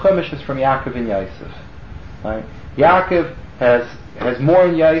you from the Chumash is from Yaakov and Yosef. Right? Yaakov has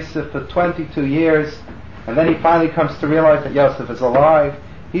mourned Yosef for 22 years, and then he finally comes to realize that Yosef is alive.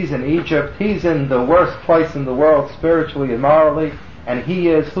 He's in Egypt. He's in the worst place in the world, spiritually and morally, and he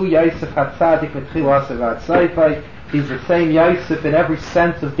is Hu Yosef HaTzadik Mitchilas Avad Seifai. He's the same Yosef in every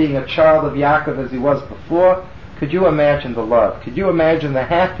sense of being a child of Yaakov as he was before. Could you imagine the love? Could you imagine the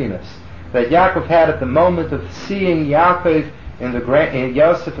happiness that Yaakov had at the moment of seeing Yaakov in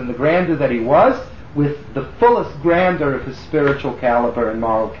Yosef in the grandeur that he was, with the fullest grandeur of his spiritual caliber and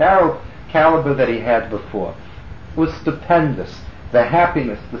moral caliber that he had before? It was stupendous. The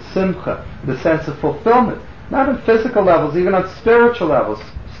happiness, the simcha, the sense of fulfillment, not on physical levels, even on spiritual levels,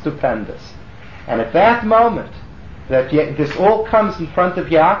 stupendous. And at that moment, that this all comes in front of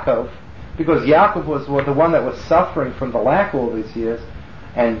Yaakov, because Yaakov was the one that was suffering from the lack all these years,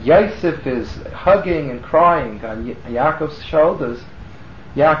 and Yosef is hugging and crying on Yaakov's shoulders.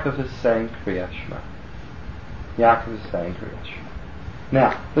 Yaakov is saying Kriyat Shema. Yaakov is saying Kriyat Shema.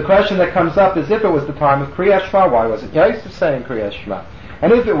 Now, the question that comes up is, if it was the time of Kriyat Shema, why wasn't Yosef saying Kriyat Shema?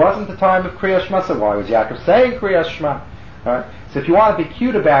 And if it wasn't the time of Kriyat Shema, so why was Yaakov saying Kriyat Shema? Right? So if you want to be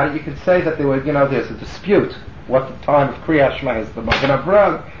cute about it, you can say that there's a dispute what the time of Kriyat Shema is, the Magen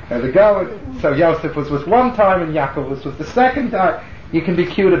Avraham and the Gaon. So Yosef was one time and Yaakov was the second time. You can be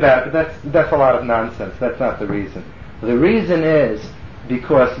cute about it, but that's a lot of nonsense. That's not the reason. The reason is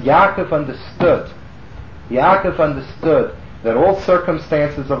because Yaakov understood that all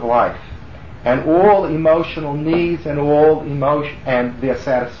circumstances of life and all emotional needs and all emotion and their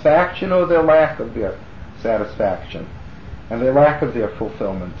satisfaction or their lack of their satisfaction and their lack of their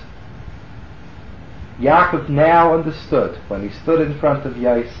fulfillment. Yaakov now understood, when he stood in front of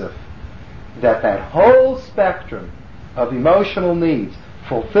Yosef, that whole spectrum of emotional needs,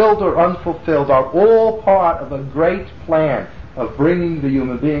 fulfilled or unfulfilled, are all part of a great plan of bringing the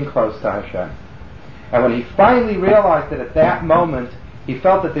human being close to Hashem. And when he finally realized that at that moment he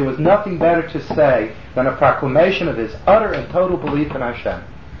felt that there was nothing better to say than a proclamation of his utter and total belief in Hashem.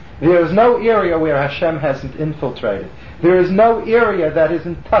 There is no area where Hashem hasn't infiltrated. There is no area that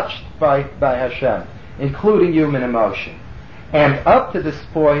isn't touched by Hashem, including human emotion. And up to this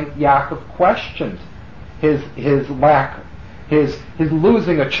point, Yaakov questioned his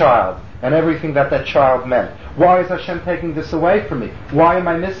losing a child and everything that child meant. Why is Hashem taking this away from me? Why am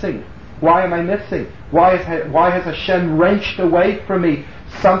I missing? Why am I missing? Why has Hashem wrenched away from me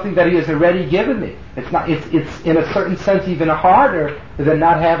something that He has already given me? It's in a certain sense even harder than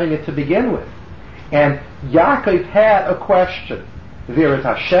not having it to begin with. And Yaakov had a question. There is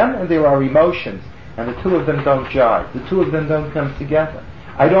Hashem and there are emotions, and the two of them don't jive. The two of them don't come together.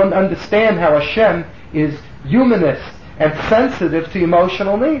 I don't understand how Hashem is humanist and sensitive to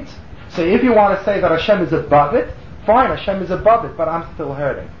emotional needs. So if you want to say that Hashem is above it, fine, Hashem is above it, but I'm still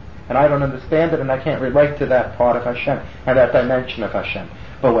hurting. And I don't understand it, and I can't relate to that part of Hashem and that dimension of Hashem.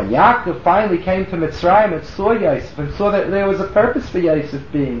 But when Yaakov finally came to Mitzrayim and saw Yosef and saw that there was a purpose for Yosef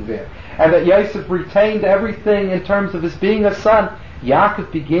being there, and that Yosef retained everything in terms of his being a son,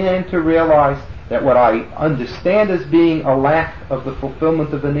 Yaakov began to realize that what I understand as being a lack of the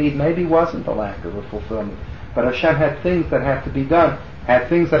fulfillment of a need maybe wasn't a lack of a fulfillment. But Hashem had things that had to be done, had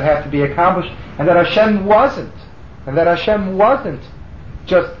things that had to be accomplished, and that Hashem wasn't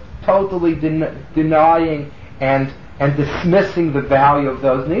just totally denying and dismissing the value of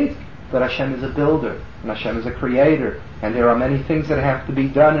those needs. But Hashem is a builder, and Hashem is a creator, and there are many things that have to be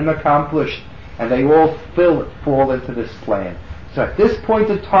done and accomplished, and they all fall into this plan. So at this point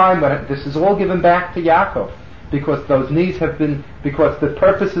in time, when this is all given back to Yaakov, because those needs because the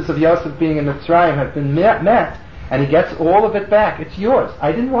purposes of Yosef being in Mitzrayim have been met, and he gets all of it back. It's yours.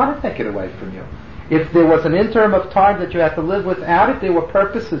 I didn't want to take it away from you. If there was an interim of time that you had to live without it, there were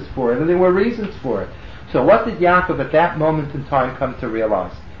purposes for it, and there were reasons for it. So what did Yaakov at that moment in time come to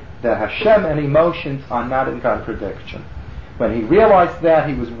realize? That Hashem and emotions are not in contradiction. When he realized that,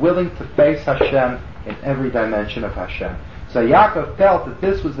 he was willing to face Hashem in every dimension of Hashem. So Yaakov felt that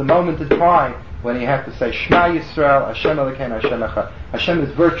this was the moment in time when he had to say, Shema Yisrael, Hashem Elokeinu, Hashem Echad. Hashem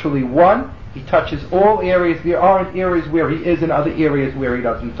is virtually one. He touches all areas. There aren't areas where he is and other areas where he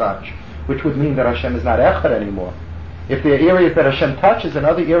doesn't touch, which would mean that Hashem is not Echad anymore. If there are areas that Hashem touches and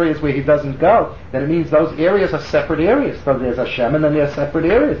other areas where He doesn't go, then it means those areas are separate areas. So there's Hashem and then there are separate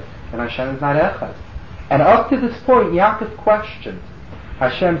areas. And Hashem is not Echad. And up to this point, Yaakov questioned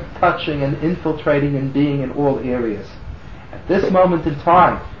Hashem's touching and infiltrating and being in all areas. At this moment in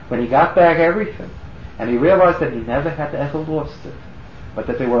time, when he got back everything, and he realized that he never had ever lost it, but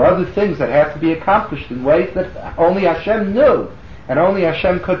that there were other things that had to be accomplished in ways that only Hashem knew, and only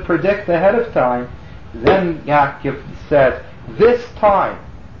Hashem could predict ahead of time, then Yaakov said, this time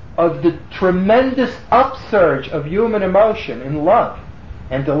of the tremendous upsurge of human emotion in love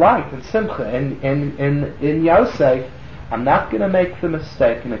and delight and simcha in Yosef, I'm not going to make the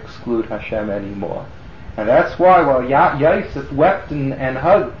mistake and exclude Hashem anymore. And that's why while Yosef wept and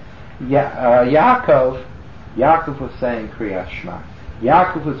hugged Yaakov was saying Kriyat Shema.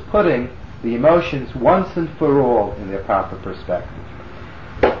 Yaakov was putting the emotions once and for all in their proper perspective.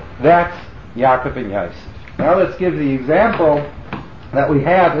 That's Yaakov and Yosef. Now let's give the example that we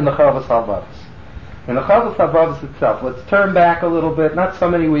have in the Chovos HaLevavos. In the Chovos HaLevavos itself, let's turn back a little bit, not so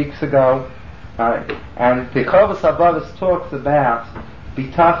many weeks ago, and the Chovos HaLevavos talks about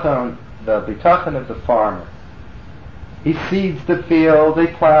bitachon, the bitachon of the farmer. He seeds the field, he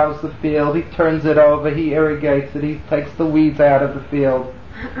plows the field, he turns it over, he irrigates it, he takes the weeds out of the field.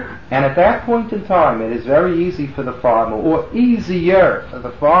 And at that point in time, it is very easy for the farmer, or easier for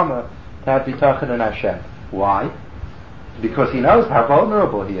the farmer, to have bitachon in Hashem. Why? Because he knows how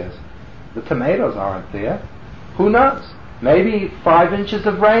vulnerable he is. The tomatoes aren't there. Who knows? Maybe 5 inches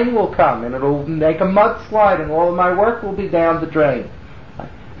of rain will come and it'll make a mudslide and all of my work will be down the drain.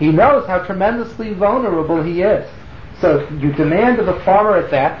 He knows how tremendously vulnerable he is. So if you demand of a farmer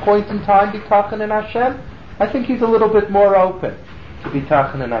at that point in time bitachon in Hashem, I think he's a little bit more open to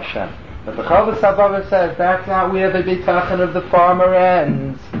bitachon in Hashem. But the Chovos HaLevavos says that's not where the bitachon of the farmer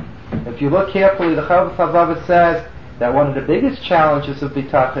ends. If you look carefully, the Chovos HaLevavos says that one of the biggest challenges of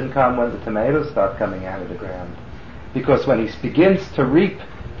bitachon come when the tomatoes start coming out of the ground. Because when he begins to reap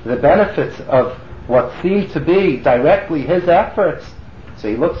the benefits of what seem to be directly his efforts, so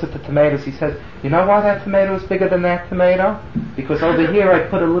he looks at the tomatoes, he says, you know why that tomato is bigger than that tomato? Because over here I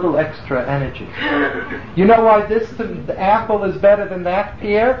put a little extra energy. You know why the apple is better than that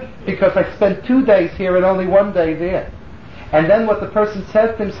pear? Because I spent 2 days here and only 1 day there. And then what the person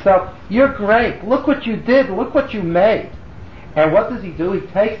says to himself, you're great, look what you did, look what you made. And what does he do? He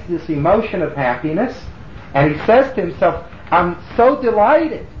takes this emotion of happiness and he says to himself, I'm so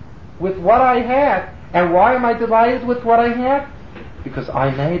delighted with what I have. And why am I delighted with what I have? Because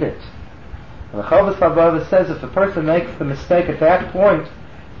I made it. And the Chovos HaLevavos says if a person makes the mistake at that point,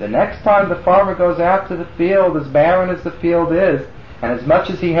 the next time the farmer goes out to the field, as barren as the field is, and as much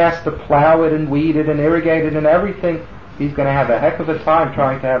as he has to plow it and weed it and irrigate it and everything, he's going to have a heck of a time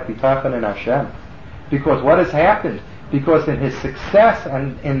trying to have bitachon in Hashem. Because what has happened? Because in his success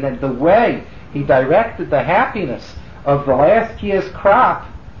and in the way he directed the happiness of the last year's crop,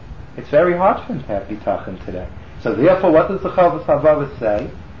 it's very hard for him to have bitachon today. So therefore, what does the Chovos HaLevavos say?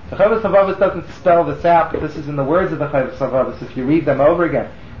 The Chovos HaLevavos doesn't spell this out, but this is in the words of the Chovos HaLevavos if you read them over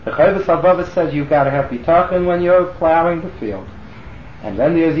again. The Chovos HaLevavos says you've got to have bitachon when you're plowing the field. And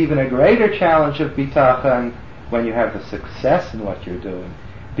then there's even a greater challenge of bitachon when you have the success in what you're doing.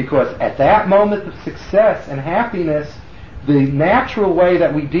 Because at that moment of success and happiness, the natural way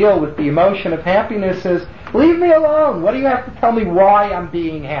that we deal with the emotion of happiness is, leave me alone. What do you have to tell me why I'm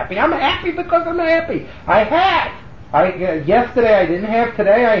being happy? I'm happy because I'm happy. I have. Yesterday I didn't have,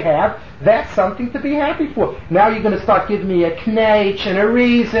 today I have. That's something to be happy for. Now you're going to start giving me a knetch and a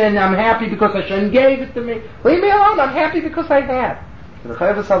reason. I'm happy because Hashem gave it to me. Leave me alone. I'm happy because I have. The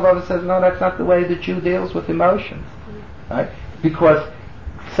Chovos HaLevavos says, no, that's not the way the Jew deals with emotions. Right? Because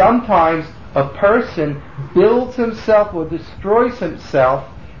sometimes a person builds himself or destroys himself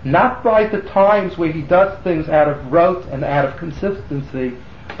not by the times where he does things out of rote and out of consistency,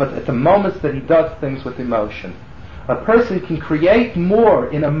 but at the moments that he does things with emotion. A person can create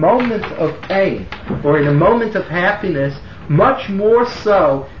more in a moment of pain or in a moment of happiness, much more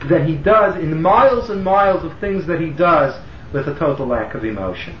so than he does in miles and miles of things that he does with a total lack of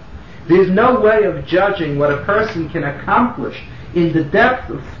emotion. There's no way of judging what a person can accomplish in the depth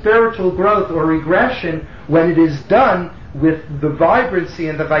of spiritual growth or regression when it is done with the vibrancy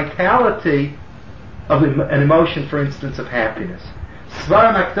and the vitality of an emotion, for instance, of happiness.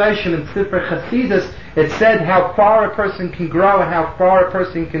 Svarim HaKadoshim in Sifrei Chasidus, it said how far a person can grow and how far a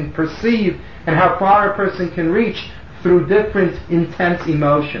person can perceive and how far a person can reach through different intense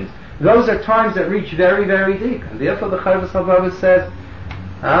emotions. Those are times that reach very, very deep. And therefore the Chovos HaLevavos says,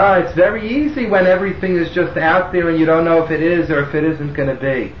 it's very easy when everything is just out there and you don't know if it is or if it isn't going to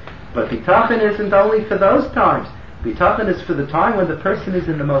be. But bitachon isn't only for those times. Bitachon is for the time when the person is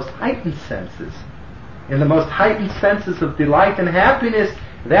in the most heightened senses. In the most heightened senses of delight and happiness,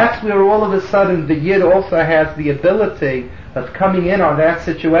 that's where all of a sudden the Yid also has the ability of coming in on that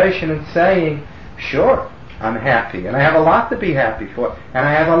situation and saying, sure, I'm happy, and I have a lot to be happy for, and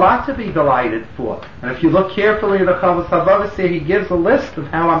I have a lot to be delighted for. And if you look carefully at the Chovos HaLevavos here, he gives a list of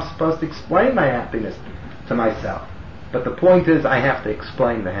how I'm supposed to explain my happiness to myself. But the point is, I have to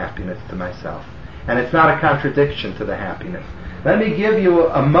explain the happiness to myself. And it's not a contradiction to the happiness. Let me give you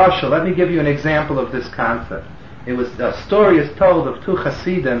a mashal, let me give you an example of this concept. A story is told of two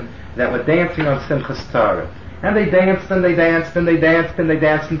Hasidim that were dancing on Simchas Torah. And they danced and they danced and they danced and they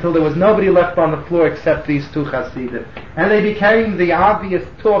danced until there was nobody left on the floor except these two Hasidim. And they became the obvious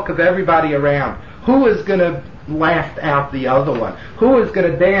talk of everybody around. Who is going to last out the other one? Who is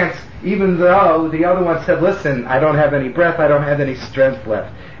going to dance even though the other one said, listen, I don't have any breath, I don't have any strength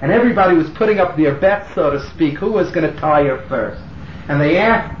left. And everybody was putting up their bets, so to speak, who was going to tire first. And they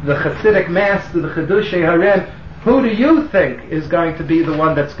asked the Hasidic master, the Chiddushei HaRim, who do you think is going to be the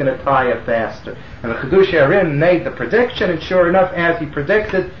one that's going to tire faster? And the Chiddushei HaRim made the prediction, and sure enough, as he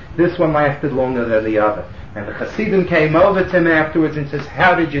predicted, this one lasted longer than the other. And the Hasidim came over to him afterwards and says,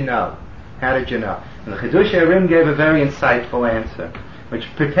 how did you know? How did you know? And the Chiddushei HaRim gave a very insightful answer, which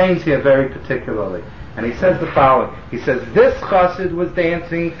pertains here very particularly. And he says the following. He says, this Chassid was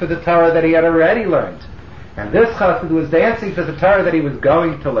dancing for the Torah that he had already learned. And this Chassid was dancing for the Torah that he was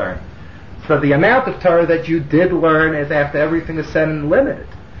going to learn. So the amount of Torah that you did learn is, after everything is said, and limited.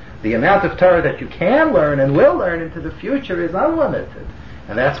 The amount of Torah that you can learn and will learn into the future is unlimited.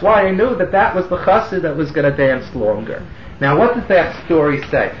 And that's why I knew that that was the Chassid that was going to dance longer. Now what does that story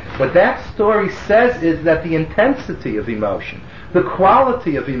say? What that story says is that the intensity of emotion, the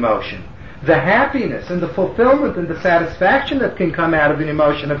quality of emotion, the happiness and the fulfillment and the satisfaction that can come out of an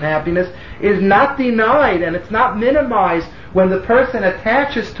emotion of happiness is not denied and it's not minimized when the person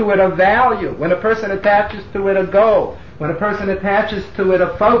attaches to it a value, when a person attaches to it a goal, when a person attaches to it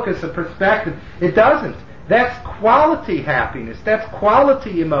a focus, a perspective. It doesn't. That's quality happiness. That's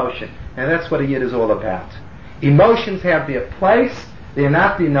quality emotion. And that's what a Yid is all about. Emotions have their place. They're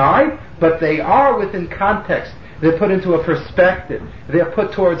not denied, but they are within context. They're put into a perspective. They're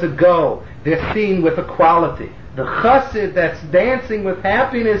put towards a goal. They're seen with a quality. The chassid that's dancing with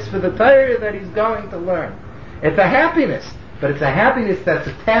happiness for the Torah that he's going to learn. It's a happiness, but it's a happiness that's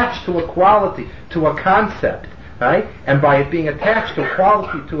attached to a quality, to a concept. right? And by it being attached to a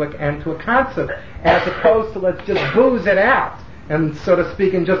quality, and to a concept, as opposed to let's just booze it out and, so to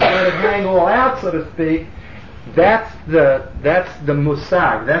speak, and just let it hang all out, so to speak. That's the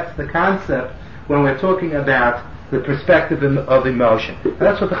musag. That's the concept when we're talking about the perspective of emotion. And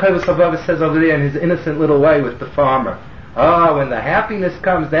that's what the Chovos HaLevavos says over there in his innocent little way with the farmer. When the happiness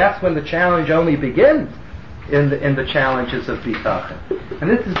comes, that's when the challenge only begins in the challenges of bitachon. And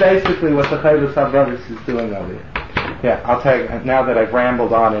this is basically what the Chovos HaLevavos is doing over here. Yeah, I'll take, now that I've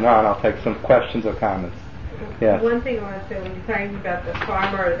rambled on and on, I'll take some questions or comments. Yes. One thing I want to say, when you're talking about the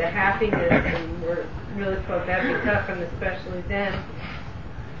farmer, the happiness, and we're really supposed to have bitachon, especially then,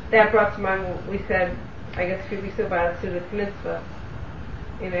 that brought to mind what we said, I guess, 2 weeks ago about Sudas Mitzvah.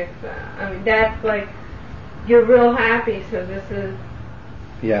 I mean, that's like, you're real happy, so this is,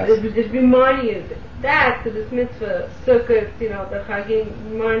 yes, it's reminding you that Sudas Mitzvah, Sukkot, the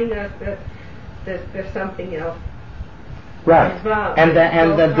Chagim, reminding us that there's something else. Right. Above. And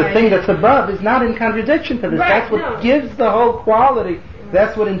the thing that's above is not in contradiction to this. Right, that's what gives the whole quality. Right.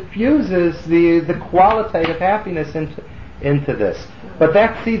 That's what infuses the qualitative happiness into this. But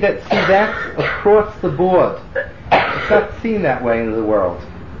that's across the board. It's not seen that way in the world.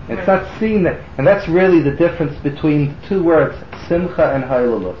 It's not seen that, and that's really the difference between the two words, simcha and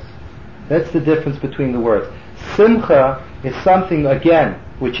hailulus. That's the difference between the words. Simcha is something, again,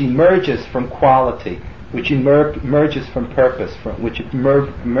 which emerges from quality, which emerges from purpose, which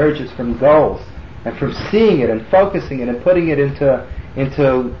emerges from goals, and from seeing it and focusing it and putting it into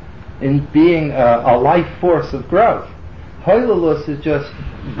being a life force of growth. Hailulus is just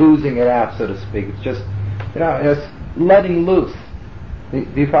boozing it out, so to speak. It's just, just letting loose. Do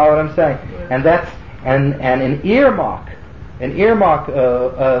you follow what I'm saying? Yeah. And that's and an earmark and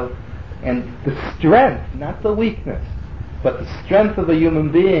the strength, not the weakness, but the strength of a human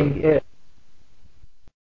being is